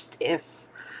first if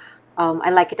I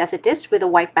like it as it is with a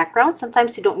white background.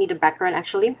 Sometimes you don't need a background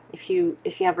actually if you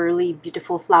have a really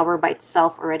beautiful flower by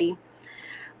itself already.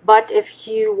 But if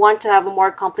you want to have a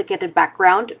more complicated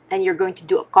background and you're going to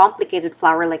do a complicated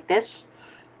flower like this,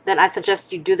 then I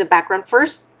suggest you do the background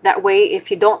first. That way,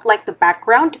 if you don't like the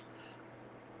background,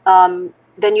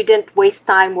 then you didn't waste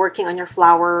time working on your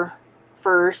flower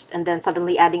first and then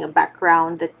suddenly adding a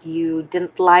background that you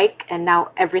didn't like, and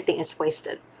now everything is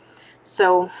wasted.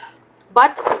 So,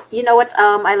 but you know what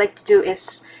I like to do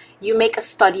is you make a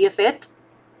study of it.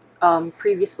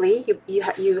 Previously, you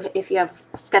if you have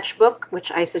sketchbook,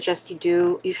 which I suggest you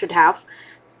do, you should have,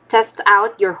 test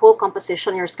out your whole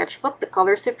composition in your sketchbook, the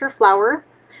colors of your flower,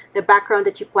 the background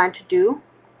that you plan to do.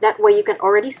 That way you can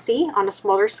already see on a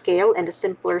smaller scale and a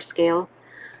simpler scale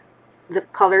the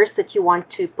colors that you want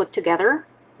to put together,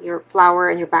 your flower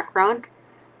and your background,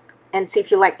 and see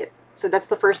if you like it. So that's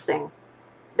the first thing.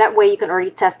 That way you can already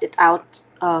test it out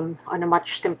on a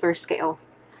much simpler scale.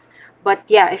 But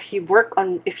yeah, if you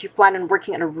plan on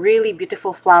working on a really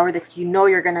beautiful flower that you know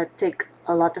you're gonna take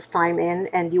a lot of time in,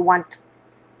 and you want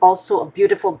also a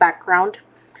beautiful background,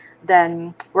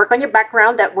 then work on your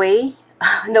background. That way,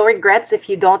 no regrets if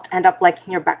you don't end up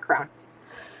liking your background.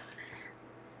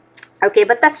 Okay,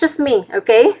 but that's just me,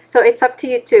 okay? So it's up to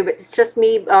you too, but it's just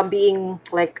me being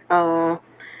like,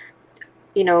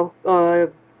 you know,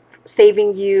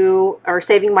 saving you or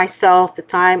saving myself the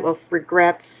time of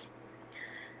regrets.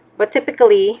 But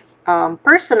typically,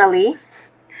 personally,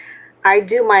 I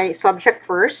do my subject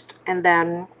first and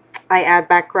then I add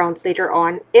backgrounds later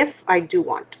on if I do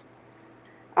want.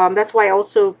 That's why I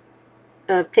also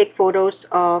take photos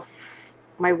of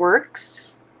my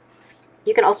works.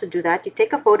 You can also do that. You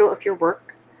take a photo of your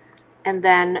work, and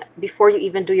then before you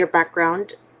even do your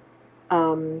background,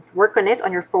 work on it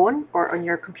on your phone or on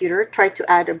your computer. Try to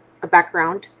add a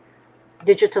background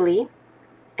digitally,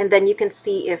 and then you can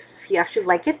see if you actually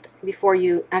like it before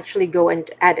you actually go and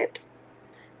add it.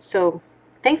 So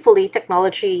thankfully,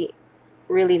 technology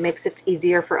really makes it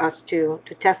easier for us to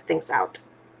test things out.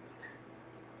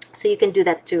 So you can do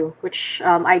that too, which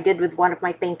I did with one of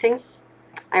my paintings.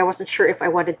 I wasn't sure if I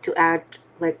wanted to add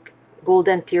like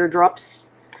golden teardrops.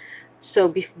 So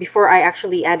before I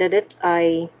actually added it,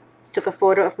 I took a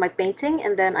photo of my painting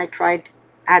and then I tried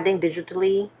adding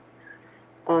digitally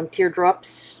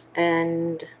teardrops,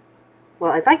 and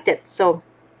well, I liked it. So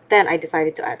then I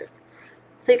decided to add it.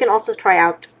 So you can also try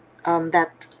out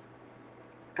that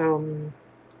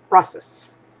process.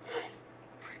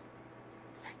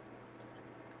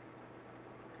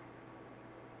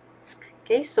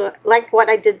 Okay, so like what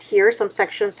I did here, some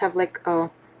sections have like a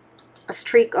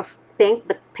streak of pink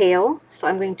but pale, so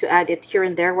I'm going to add it here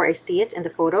and there where I see it in the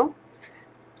photo.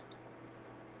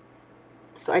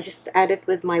 So I just add it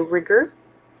with my rigger,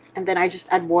 and then I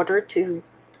just add water to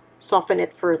soften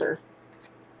it further.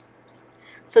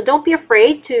 So don't be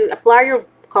afraid to apply your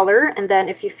color, and then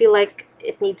if you feel like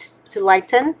it needs to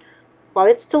lighten while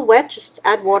it's still wet, just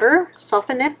add water,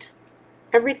 soften it.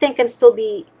 Everything can still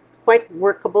be quite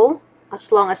workable as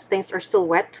long as things are still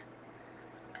wet.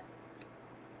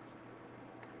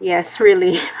 Yes,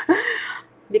 really.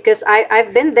 Because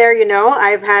I've been there, you know.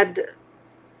 I've had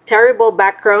terrible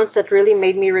backgrounds that really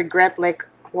made me regret, like,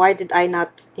 why did I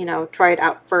not, you know, try it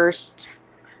out first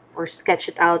or sketch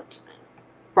it out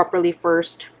properly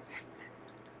first.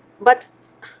 But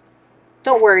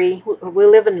don't worry, we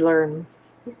live and learn.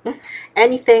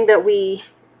 Anything that we,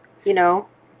 you know,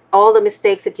 all the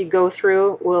mistakes that you go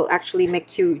through will actually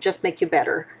make you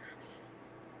better.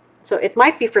 So it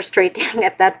might be frustrating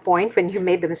at that point when you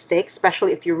made the mistake,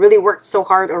 especially if you really worked so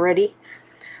hard already.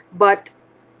 But,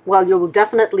 well, you will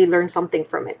definitely learn something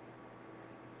from it.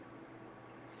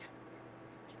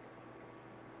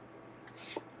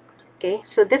 Okay,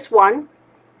 so this one,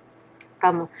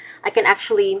 I can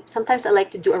actually, sometimes I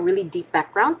like to do a really deep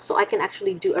background, so I can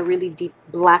actually do a really deep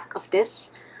black of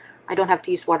this. I don't have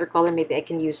to use watercolor. Maybe I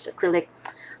can use acrylic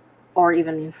or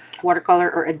even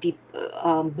watercolor or a deep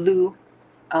blue,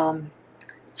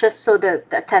 just so the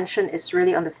attention is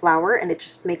really on the flower and it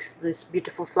just makes this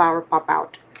beautiful flower pop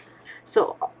out.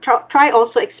 So try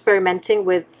also experimenting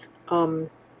with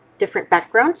different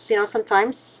backgrounds. You know,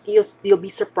 sometimes you'll be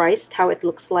surprised how it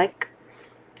looks like,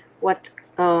 what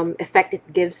effect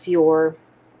it gives your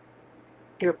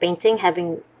painting,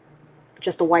 having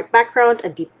just a white background, a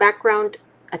deep background,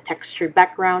 a textured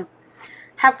background.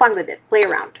 Have fun with it, play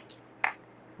around.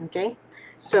 Okay,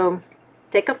 so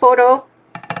take a photo,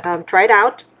 try it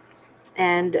out,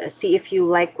 and see if you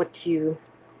like what you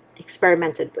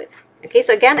experimented with. Okay,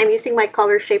 so again, I'm using my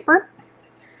color shaper.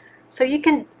 So you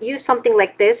can use something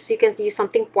like this. You can use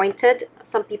something pointed.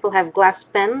 Some people have glass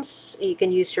pens. You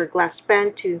can use your glass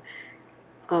pen to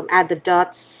add the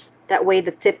dots. That way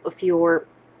the tip of your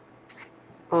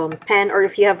pen, or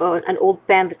if you have an old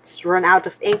pen that's run out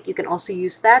of ink, you can also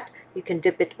use that. You can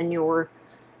dip it in your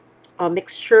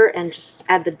mixture and just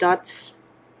add the dots.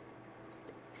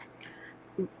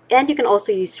 And you can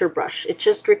also use your brush. It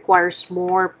just requires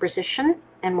more precision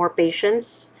and more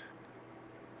patience.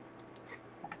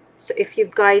 So if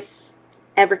you guys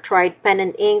ever tried pen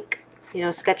and ink, you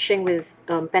know, sketching with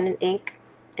pen and ink,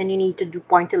 and you need to do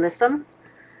pointillism,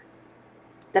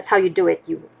 that's how you do it.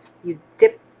 You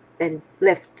dip and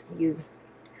lift.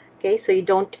 Okay, so you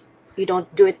don't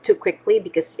do it too quickly,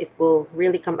 because it will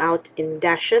really come out in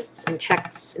dashes and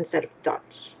checks instead of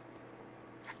dots.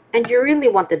 And you really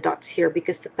want the dots here,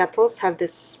 because the petals have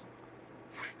this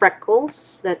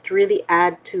freckles that really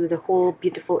add to the whole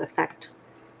beautiful effect,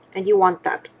 and you want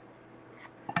that.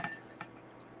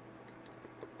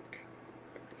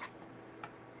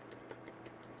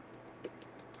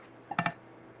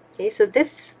 Okay, so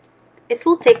this, it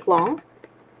will take long.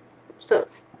 So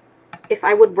if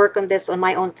I would work on this on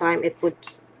my own time, it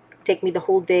would take me the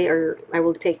whole day, or I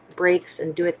will take breaks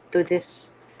and do this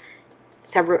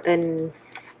several in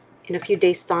a few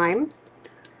days time.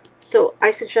 So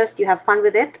I suggest you have fun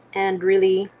with it and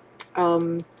really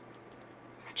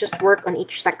just work on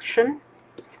each section.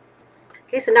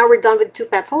 Okay, so now we're done with 2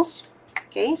 petals.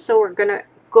 Okay, so we're gonna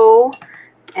go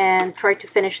and try to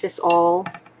finish this all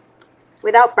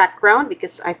without background,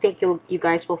 because I think you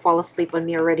guys will fall asleep on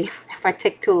me already if I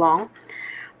take too long.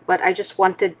 But I just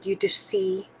wanted you to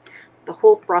see the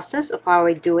whole process of how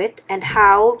I do it and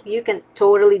how you can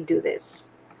totally do this.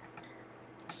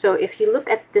 So if you look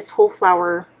at this whole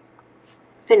flower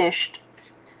finished,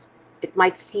 it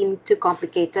might seem too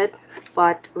complicated,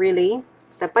 but really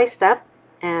step by step,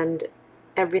 and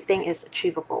everything is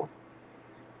achievable.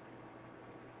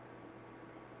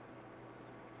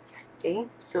 Okay,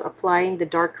 so applying the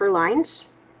darker lines.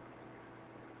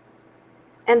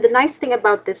 And the nice thing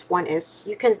about this one is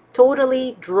you can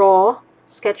totally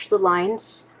sketch the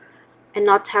lines and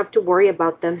not have to worry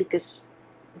about them, because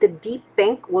the deep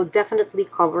pink will definitely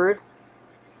cover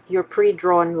your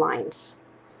pre-drawn lines.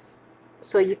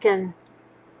 So you can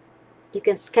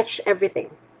sketch everything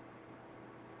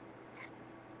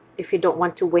if you don't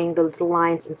want to wing the little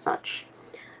lines and such.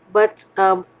 But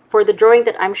for the drawing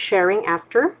that I'm sharing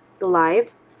after the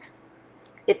live,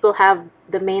 it will have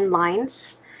the main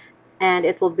lines, and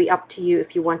it will be up to you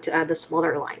if you want to add the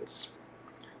smaller lines.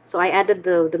 So I added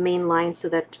the main lines so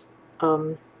that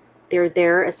they're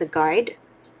there as a guide,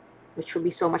 which will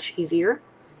be so much easier.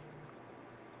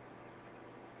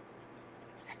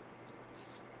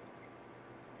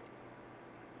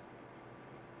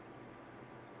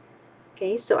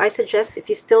 Okay, so I suggest, if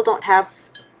you still don't have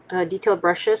detail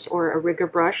brushes or a rigger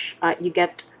brush, you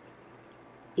get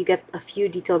a few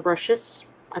detail brushes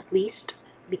at least,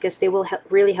 because they will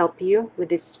really help you with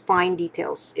these fine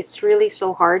details. It's really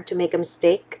so hard to make a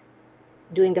mistake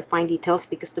doing the fine details,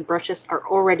 because the brushes are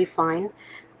already fine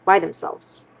by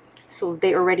themselves. So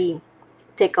they already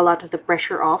take a lot of the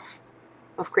pressure off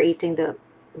of creating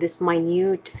this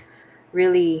minute,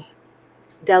 really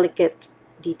delicate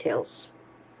details.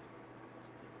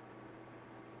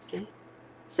 Okay,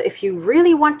 so if you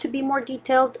really want to be more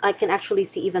detailed, I can actually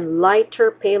see even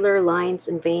lighter, paler lines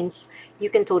and veins. You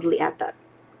can totally add that,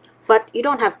 but you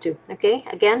don't have to. Okay,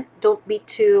 again, don't be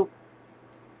too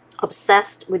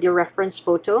obsessed with your reference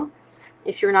photo.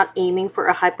 If you're not aiming for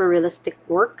a hyper-realistic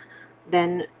work,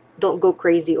 then don't go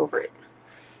crazy over it.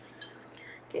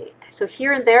 Okay, so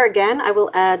here and there again, I will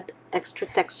add extra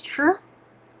texture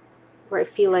where I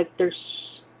feel like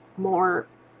there's more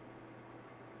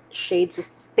shades of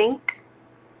pink.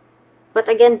 But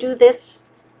again, do this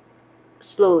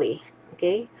slowly,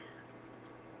 okay?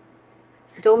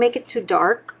 Don't make it too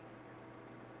dark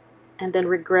and then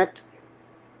regret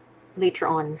later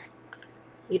on.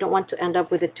 You don't want to end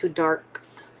up with a too dark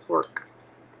work.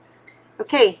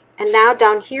 Okay, and now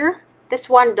down here, this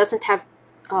one doesn't have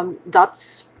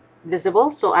dots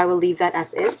visible, so I will leave that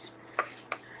as is.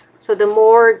 So the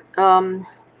more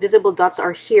visible dots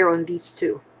are here on these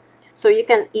two. So you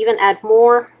can even add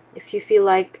more if you feel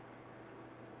like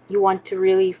you want to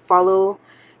really follow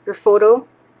your photo.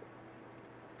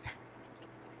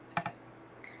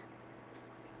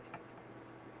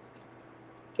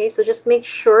 Okay, so just make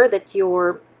sure that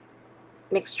your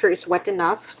mixture is wet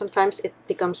enough. Sometimes it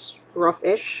becomes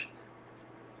roughish.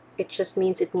 It just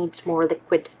means it needs more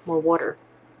liquid, more water.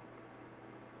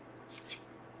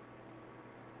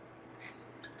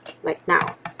 Like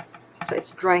now. So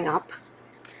it's drying up.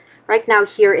 Right now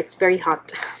here it's very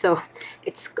hot. So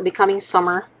it's becoming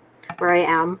summer where I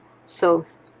am. So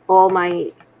all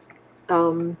my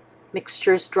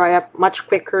mixtures dry up much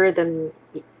quicker than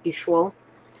usual.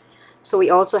 So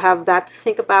we also have that to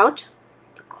think about,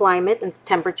 the climate and the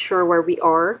temperature where we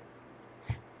are.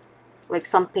 Like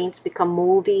some paints become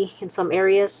moldy in some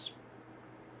areas,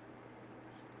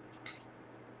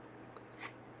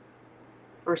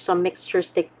 or some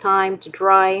mixtures take time to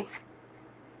dry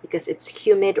because it's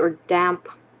humid or damp.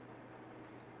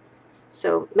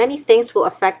 So many things will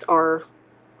affect our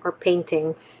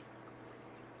painting,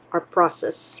 our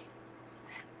process.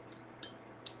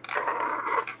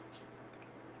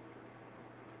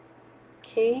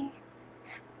 Okay,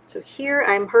 so here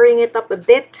I'm hurrying it up a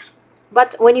bit,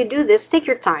 but when you do this, take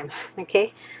your time,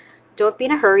 okay? Don't be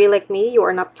in a hurry like me, you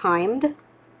are not timed.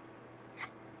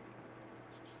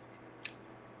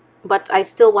 But I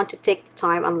still want to take the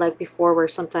time, unlike before where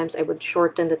sometimes I would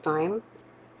shorten the time.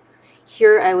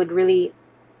 Here I would really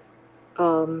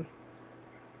do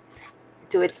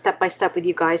it step by step with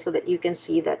you guys so that you can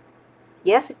see that,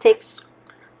 yes, it takes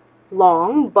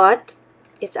long, but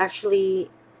it's actually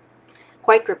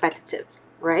quite repetitive,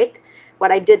 right?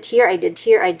 What I did here, I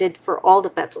did for all the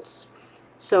petals.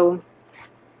 So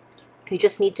you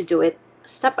just need to do it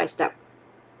step by step.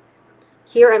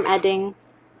 Here I'm adding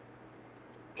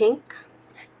pink,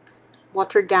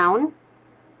 watered down.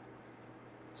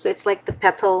 So it's like the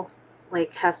petal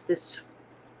like has this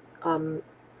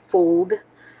fold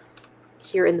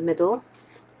here in the middle.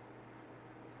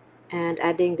 And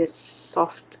adding this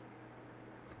soft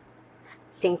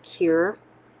pink here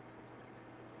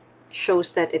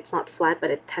shows that it's not flat, but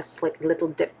it has like a little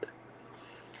dip.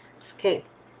 Okay,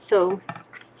 so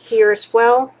here as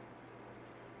well,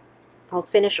 I'll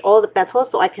finish all the petals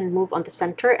so I can move on the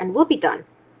center and we'll be done.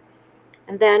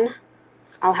 And then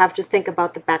I'll have to think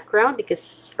about the background,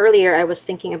 because earlier I was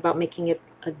thinking about making it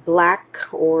a black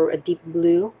or a deep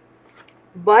blue.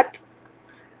 But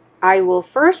I will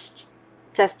first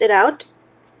test it out,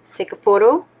 take a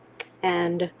photo,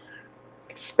 and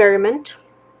experiment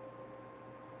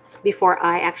before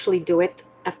I actually do it.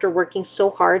 After working so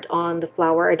hard on the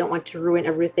flower, I don't want to ruin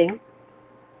everything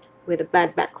with a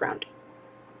bad background.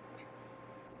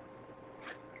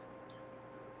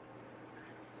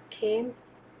 Okay,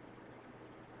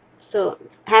 so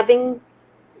having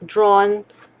drawn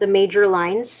the major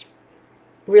lines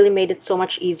really made it so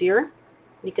much easier,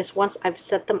 because once I've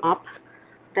set them up,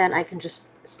 then I can just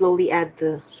slowly add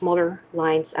the smaller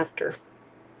lines after.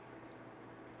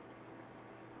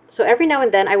 So every now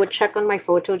and then I would check on my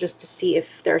photo just to see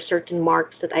if there are certain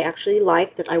marks that I actually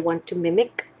like, that I want to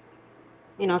mimic,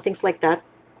 you know, things like that.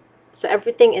 So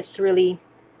everything is really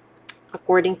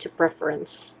according to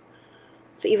preference.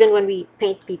 So even when we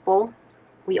paint people,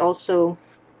 we also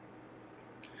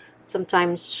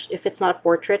sometimes, if it's not a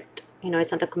portrait, you know,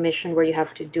 it's not a commission where you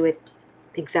have to do it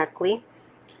exactly,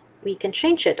 we can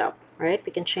change it up, right?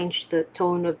 We can change the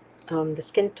tone of the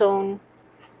skin tone.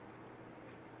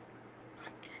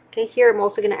 Okay, here I'm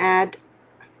also going to add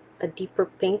a deeper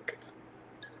pink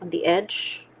on the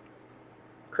edge,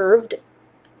 curved,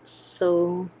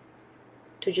 so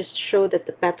to just show that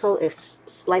the petal is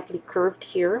slightly curved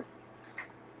here.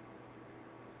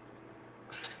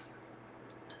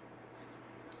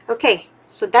 Okay,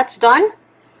 so that's done.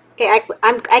 Okay,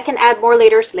 I can add more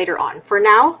layers later on. For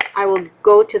now, I will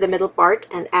go to the middle part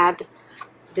and add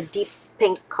the deep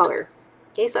pink color.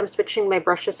 Okay, so I'm switching my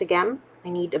brushes again. I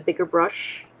need a bigger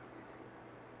brush.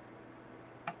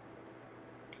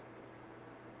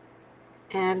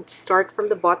 And start from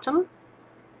the bottom,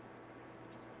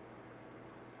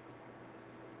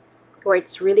 where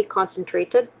it's really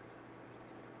concentrated.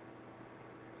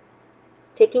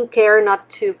 Taking care not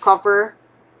to cover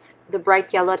the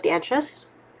bright yellow at the edges.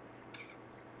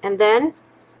 And then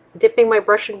dipping my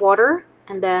brush in water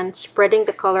and then spreading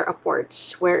the color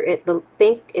upwards, where the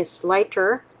pink is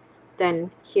lighter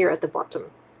than here at the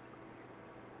bottom.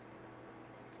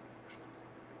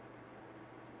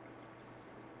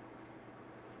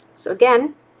 So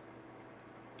again,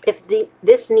 if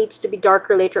this needs to be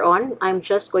darker later on, I'm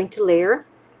just going to layer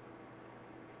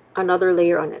another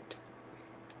layer on it.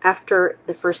 after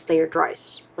the first layer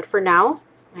dries. But for now,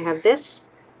 I have this.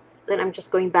 Then I'm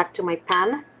just going back to my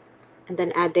pan and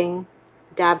then adding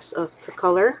dabs of the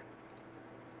color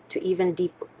to even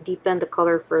deepen the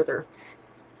color further.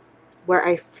 Where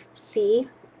I see,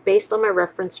 based on my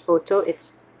reference photo,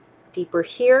 it's deeper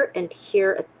here and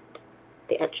here at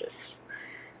the edges.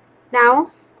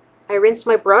 Now, I rinse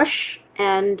my brush,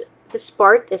 and this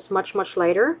part is much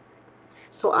lighter.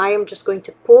 So I am just going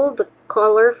to pull the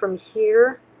color from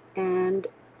here and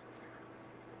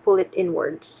pull it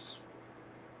inwards.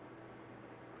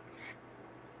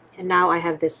 And now I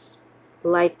have this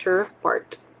lighter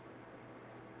part.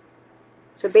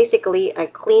 So basically, I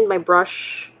cleaned my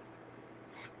brush,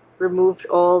 removed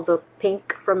all the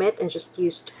pink from it, and just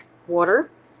used water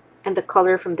and the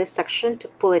color from this section to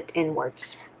pull it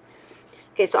inwards.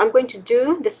 Okay, so I'm going to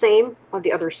do the same on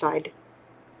the other side.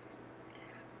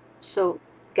 So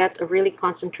get a really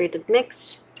concentrated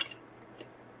mix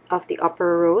of the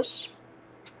upper rows.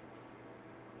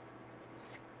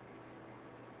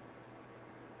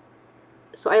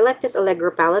 So I like this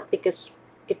Allegro palette because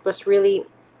it was really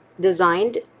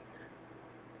designed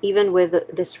even with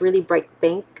this really bright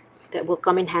pink that will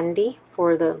come in handy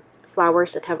for the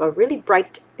flowers that have a really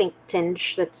bright pink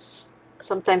tinge that's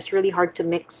sometimes really hard to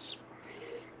mix.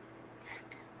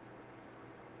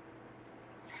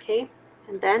 Okay,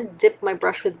 and then dip my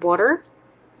brush with water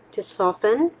to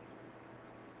soften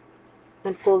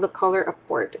and pull the color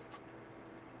upward.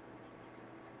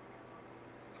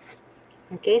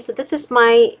 Okay, so this is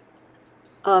my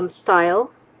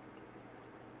style.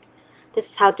 This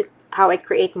is how I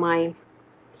create my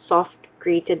soft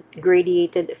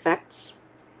gradiated effects.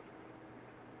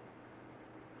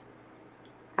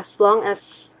 As long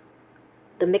as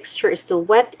the mixture is still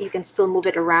wet, you can still move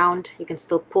it around. You can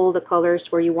still pull the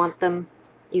colors where you want them.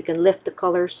 You can lift the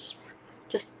colors.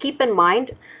 Just keep in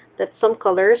mind that some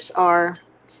colors are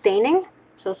staining,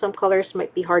 so some colors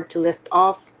might be hard to lift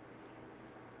off.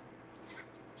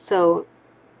 So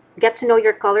get to know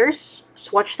your colors,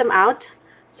 swatch them out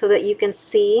so that you can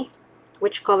see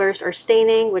which colors are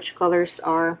staining, which colors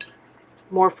are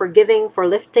more forgiving for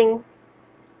lifting.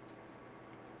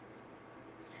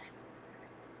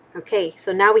 Okay,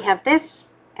 so now we have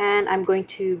this, and I'm going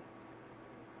to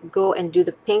go and do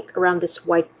the pink around this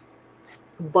white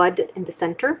bud in the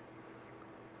center.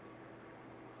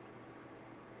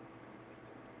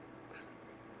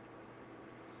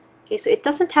 Okay, so it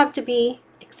doesn't have to be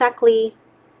exactly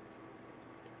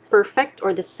perfect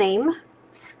or the same.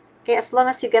 Okay, as long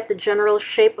as you get the general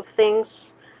shape of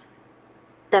things,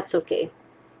 that's okay.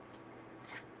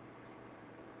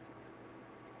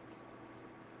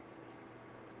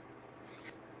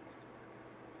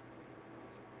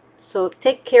 So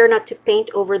take care not to paint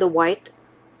over the white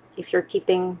if you're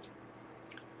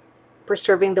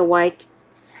preserving the white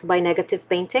by negative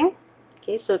painting.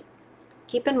 Okay, so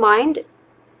keep in mind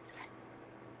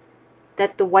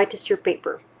that the white is your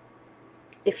paper.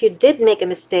 If you did make a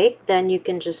mistake, then you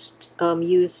can just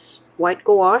use white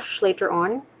gouache later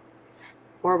on,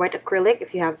 or white acrylic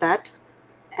if you have that,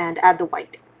 and add the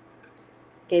white.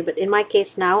 Okay, but in my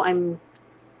case now, I'm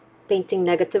painting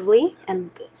negatively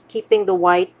and keeping the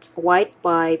white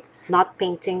by not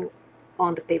painting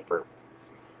on the paper.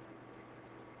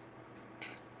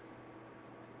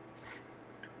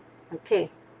 Okay,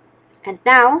 and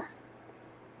now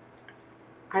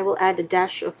I will add a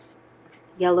dash of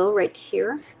yellow right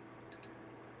here,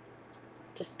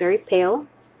 just very pale.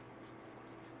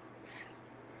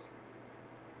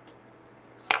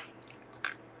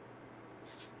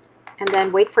 And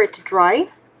then wait for it to dry.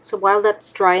 So while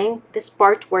that's drying, this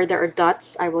part where there are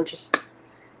dots, I will just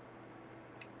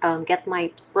get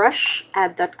my brush,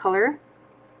 add that color.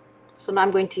 So now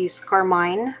I'm going to use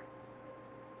carmine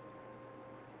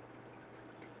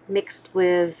mixed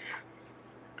with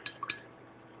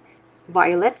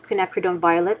violet, quinacridone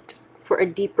violet, for a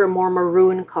deeper, more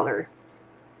maroon color.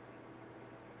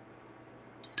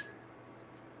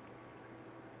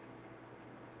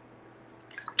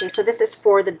 Okay, so this is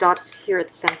for the dots here at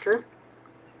the center.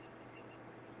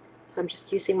 So I'm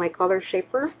just using my color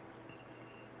shaper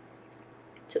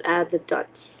to add the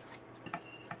dots.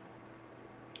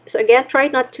 So again, try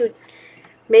not to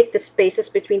make the spaces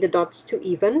between the dots too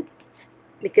even,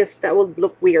 because that will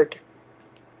look weird.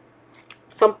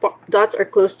 Some dots are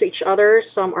close to each other,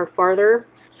 some are farther,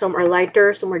 some are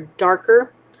lighter, some are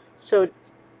darker. So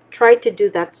try to do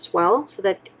that as well so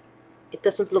that it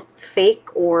doesn't look fake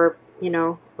or,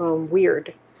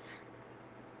 weird.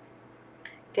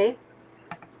 Okay.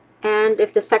 And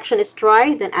if the section is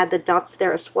dry, then add the dots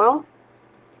there as well.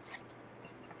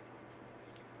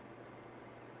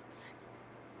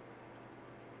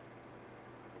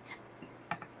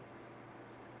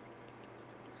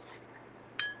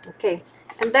 Okay,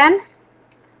 and then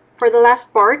for the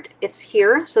last part, it's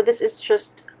here. So this is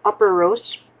just upper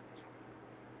rose.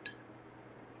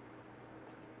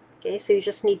 Okay, so you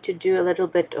just need to do a little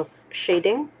bit of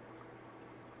shading.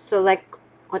 So like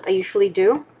what I usually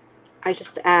do, I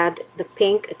just add the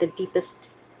pink at the deepest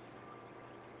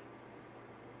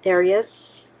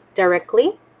areas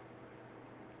directly,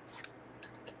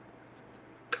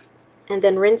 and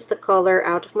then rinse the color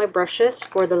out of my brushes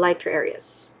for the lighter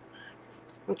areas.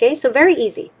 Okay, so very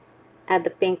easy. Add the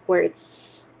pink where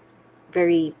it's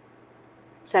very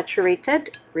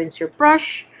saturated, rinse your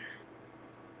brush,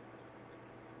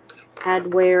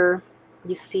 add where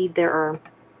you see there are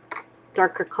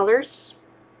darker colors,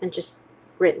 and just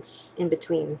rinse in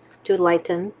between to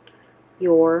lighten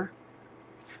your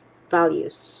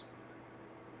values.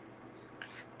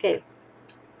 Okay,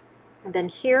 and then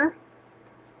here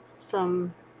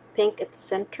some pink at the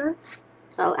center,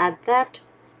 so I'll add that,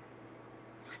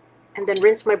 and then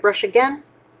rinse my brush again,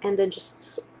 and then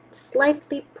just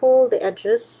slightly pull the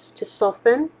edges to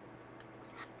soften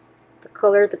the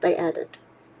color that I added.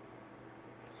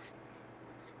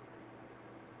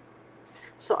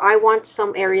 So I want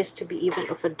some areas to be even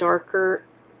of a darker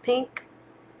pink,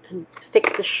 and to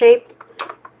fix the shape.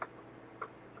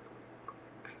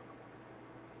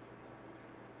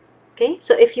 Okay,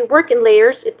 so if you work in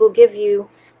layers, it will give you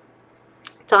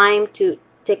time to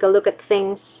take a look at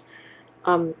things,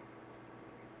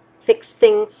 fix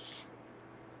things,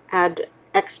 add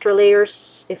extra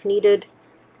layers if needed.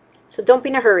 So don't be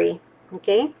in a hurry,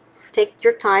 okay? Take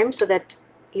your time so that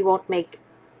you won't make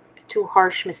too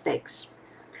harsh mistakes.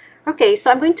 Okay,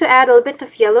 so I'm going to add a little bit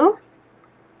of yellow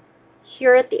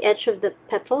here at the edge of the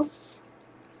petals.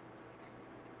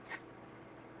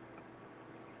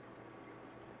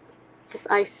 Because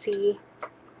I see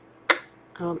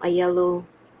a yellow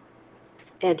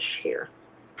edge here.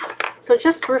 So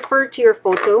just refer to your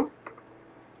photo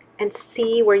and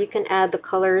see where you can add the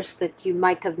colors that you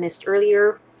might have missed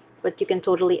earlier, but you can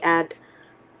totally add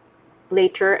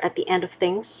later at the end of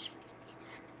things.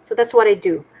 So that's what I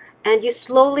do. And you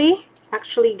slowly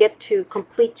actually get to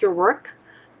complete your work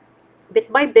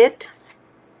bit by bit,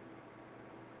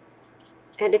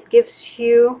 and it gives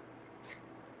you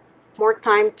more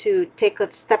time to take a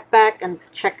step back and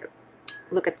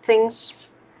look at things.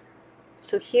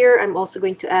 So here I'm also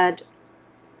going to add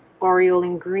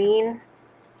aureolin green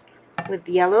with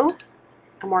yellow,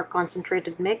 a more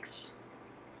concentrated mix.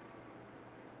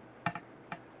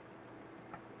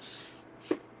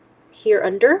 Here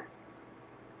under,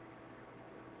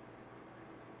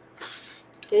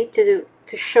 okay, to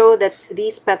show that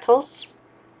these petals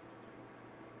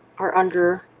are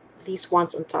under these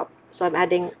ones on top. So I'm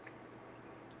adding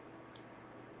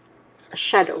a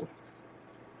shadow.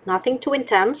 Nothing too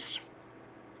intense,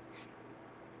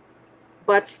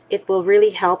 but it will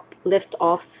really help lift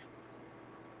off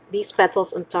these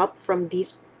petals on top from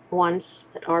these ones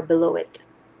that are below it.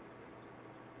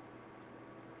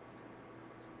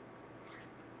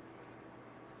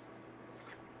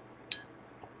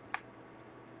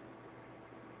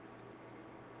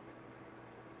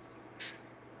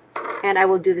 And I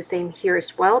will do the same here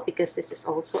as well, because this is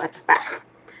also at the back.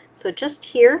 So just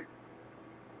here,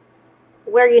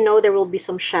 where you know there will be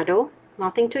some shadow,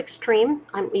 nothing too extreme.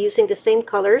 I'm using the same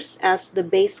colors as the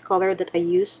base color that I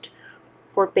used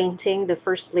for painting the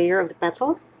first layer of the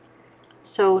petal.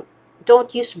 So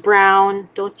don't use brown,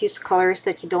 don't use colors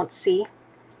that you don't see,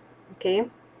 okay?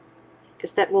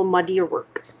 Because that will muddy your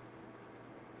work.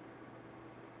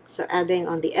 So adding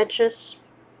on the edges,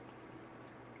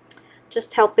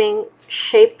 just helping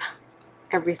shape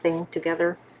everything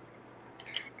together.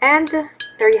 And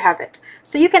there you have it.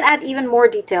 So you can add even more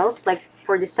details, like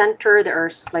for the center there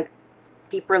are like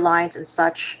deeper lines and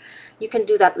such. You can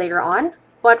do that later on,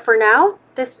 but for now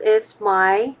this is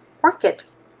my orchid.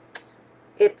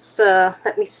 It's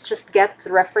let me just get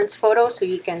the reference photo so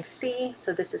you can see.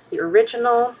 So this is the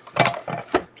original,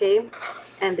 okay,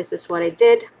 and this is what I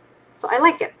did. So I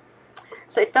like it.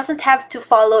 So it doesn't have to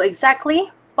follow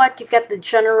exactly, but you get the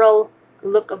general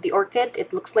look of the orchid.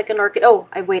 It looks like an orchid. Oh,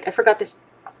 I forgot this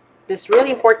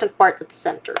really important part at the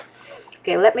center.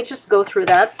 Okay, let me just go through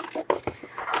that.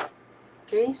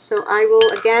 Okay, so I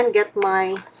will again get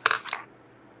my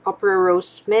upper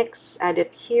rose mix, add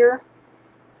it here.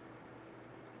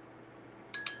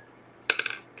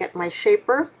 Get my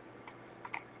shaper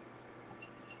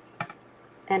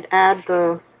and add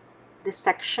this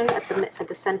section at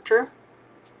the center.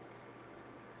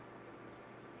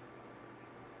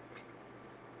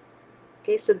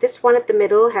 Okay, so this one at the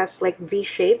middle has like V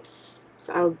shapes,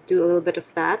 so I'll do a little bit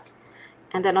of that.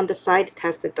 And then on the side it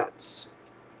has the dots.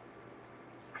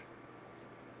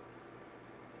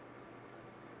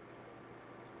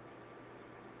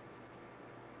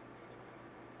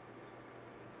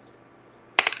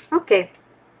 Okay,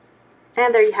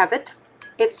 and there you have it.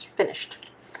 It's finished.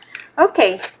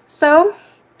 Okay, so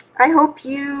I hope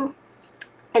you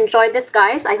enjoyed this,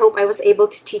 guys. I hope I was able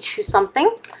to teach you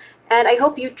something, and I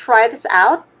hope you try this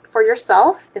out for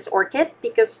yourself, this orchid,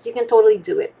 because you can totally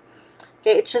do it.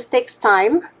 Okay, it just takes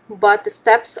time, but the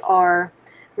steps are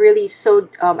really so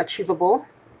achievable,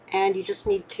 and you just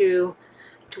need to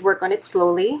work on it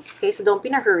slowly. Okay, so don't be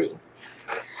in a hurry.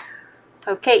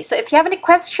 Okay, so if you have any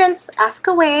questions, ask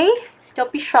away.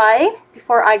 Don't be shy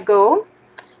before I go.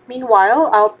 Meanwhile,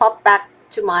 I'll pop back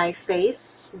to my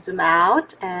face, zoom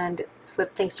out, and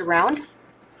flip things around.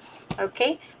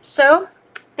 Okay, so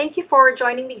thank you for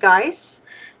joining me, guys.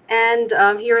 And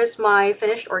here is my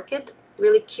finished orchid,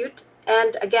 really cute.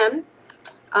 And again,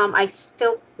 I'm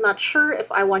still not sure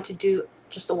if I want to do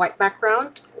just a white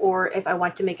background or if I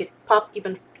want to make it pop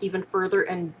even further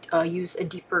and use a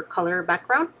deeper color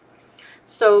background.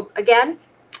 So again,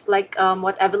 like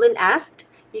what Evelyn asked,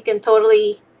 you can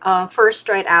totally first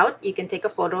try it out. You can take a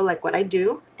photo like what I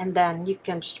do, and then you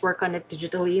can just work on it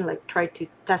digitally, like try to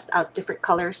test out different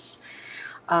colors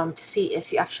to see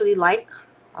if you actually like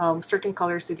certain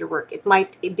colors with your work. It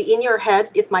might be in your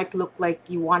head, it might look like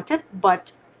you want it,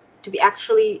 but to be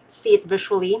actually see it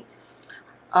visually,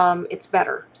 it's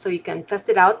better. So you can test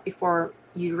it out before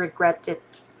you regret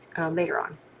it later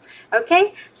on.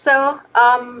 Okay, so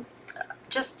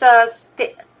just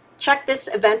check this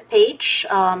event page.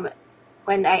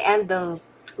 When I end the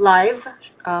live,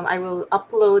 I will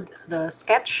upload the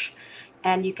sketch,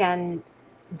 and you can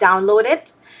download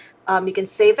it. You can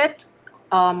save it.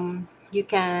 You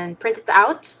can print it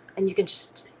out, and you can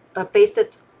just paste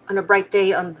it on a bright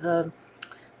day on the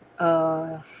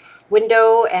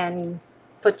window and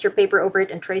put your paper over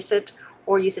it and trace it,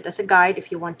 or use it as a guide if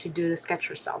you want to do the sketch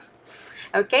yourself.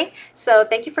 Okay, so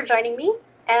thank you for joining me,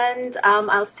 and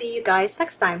I'll see you guys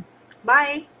next time.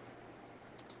 Bye.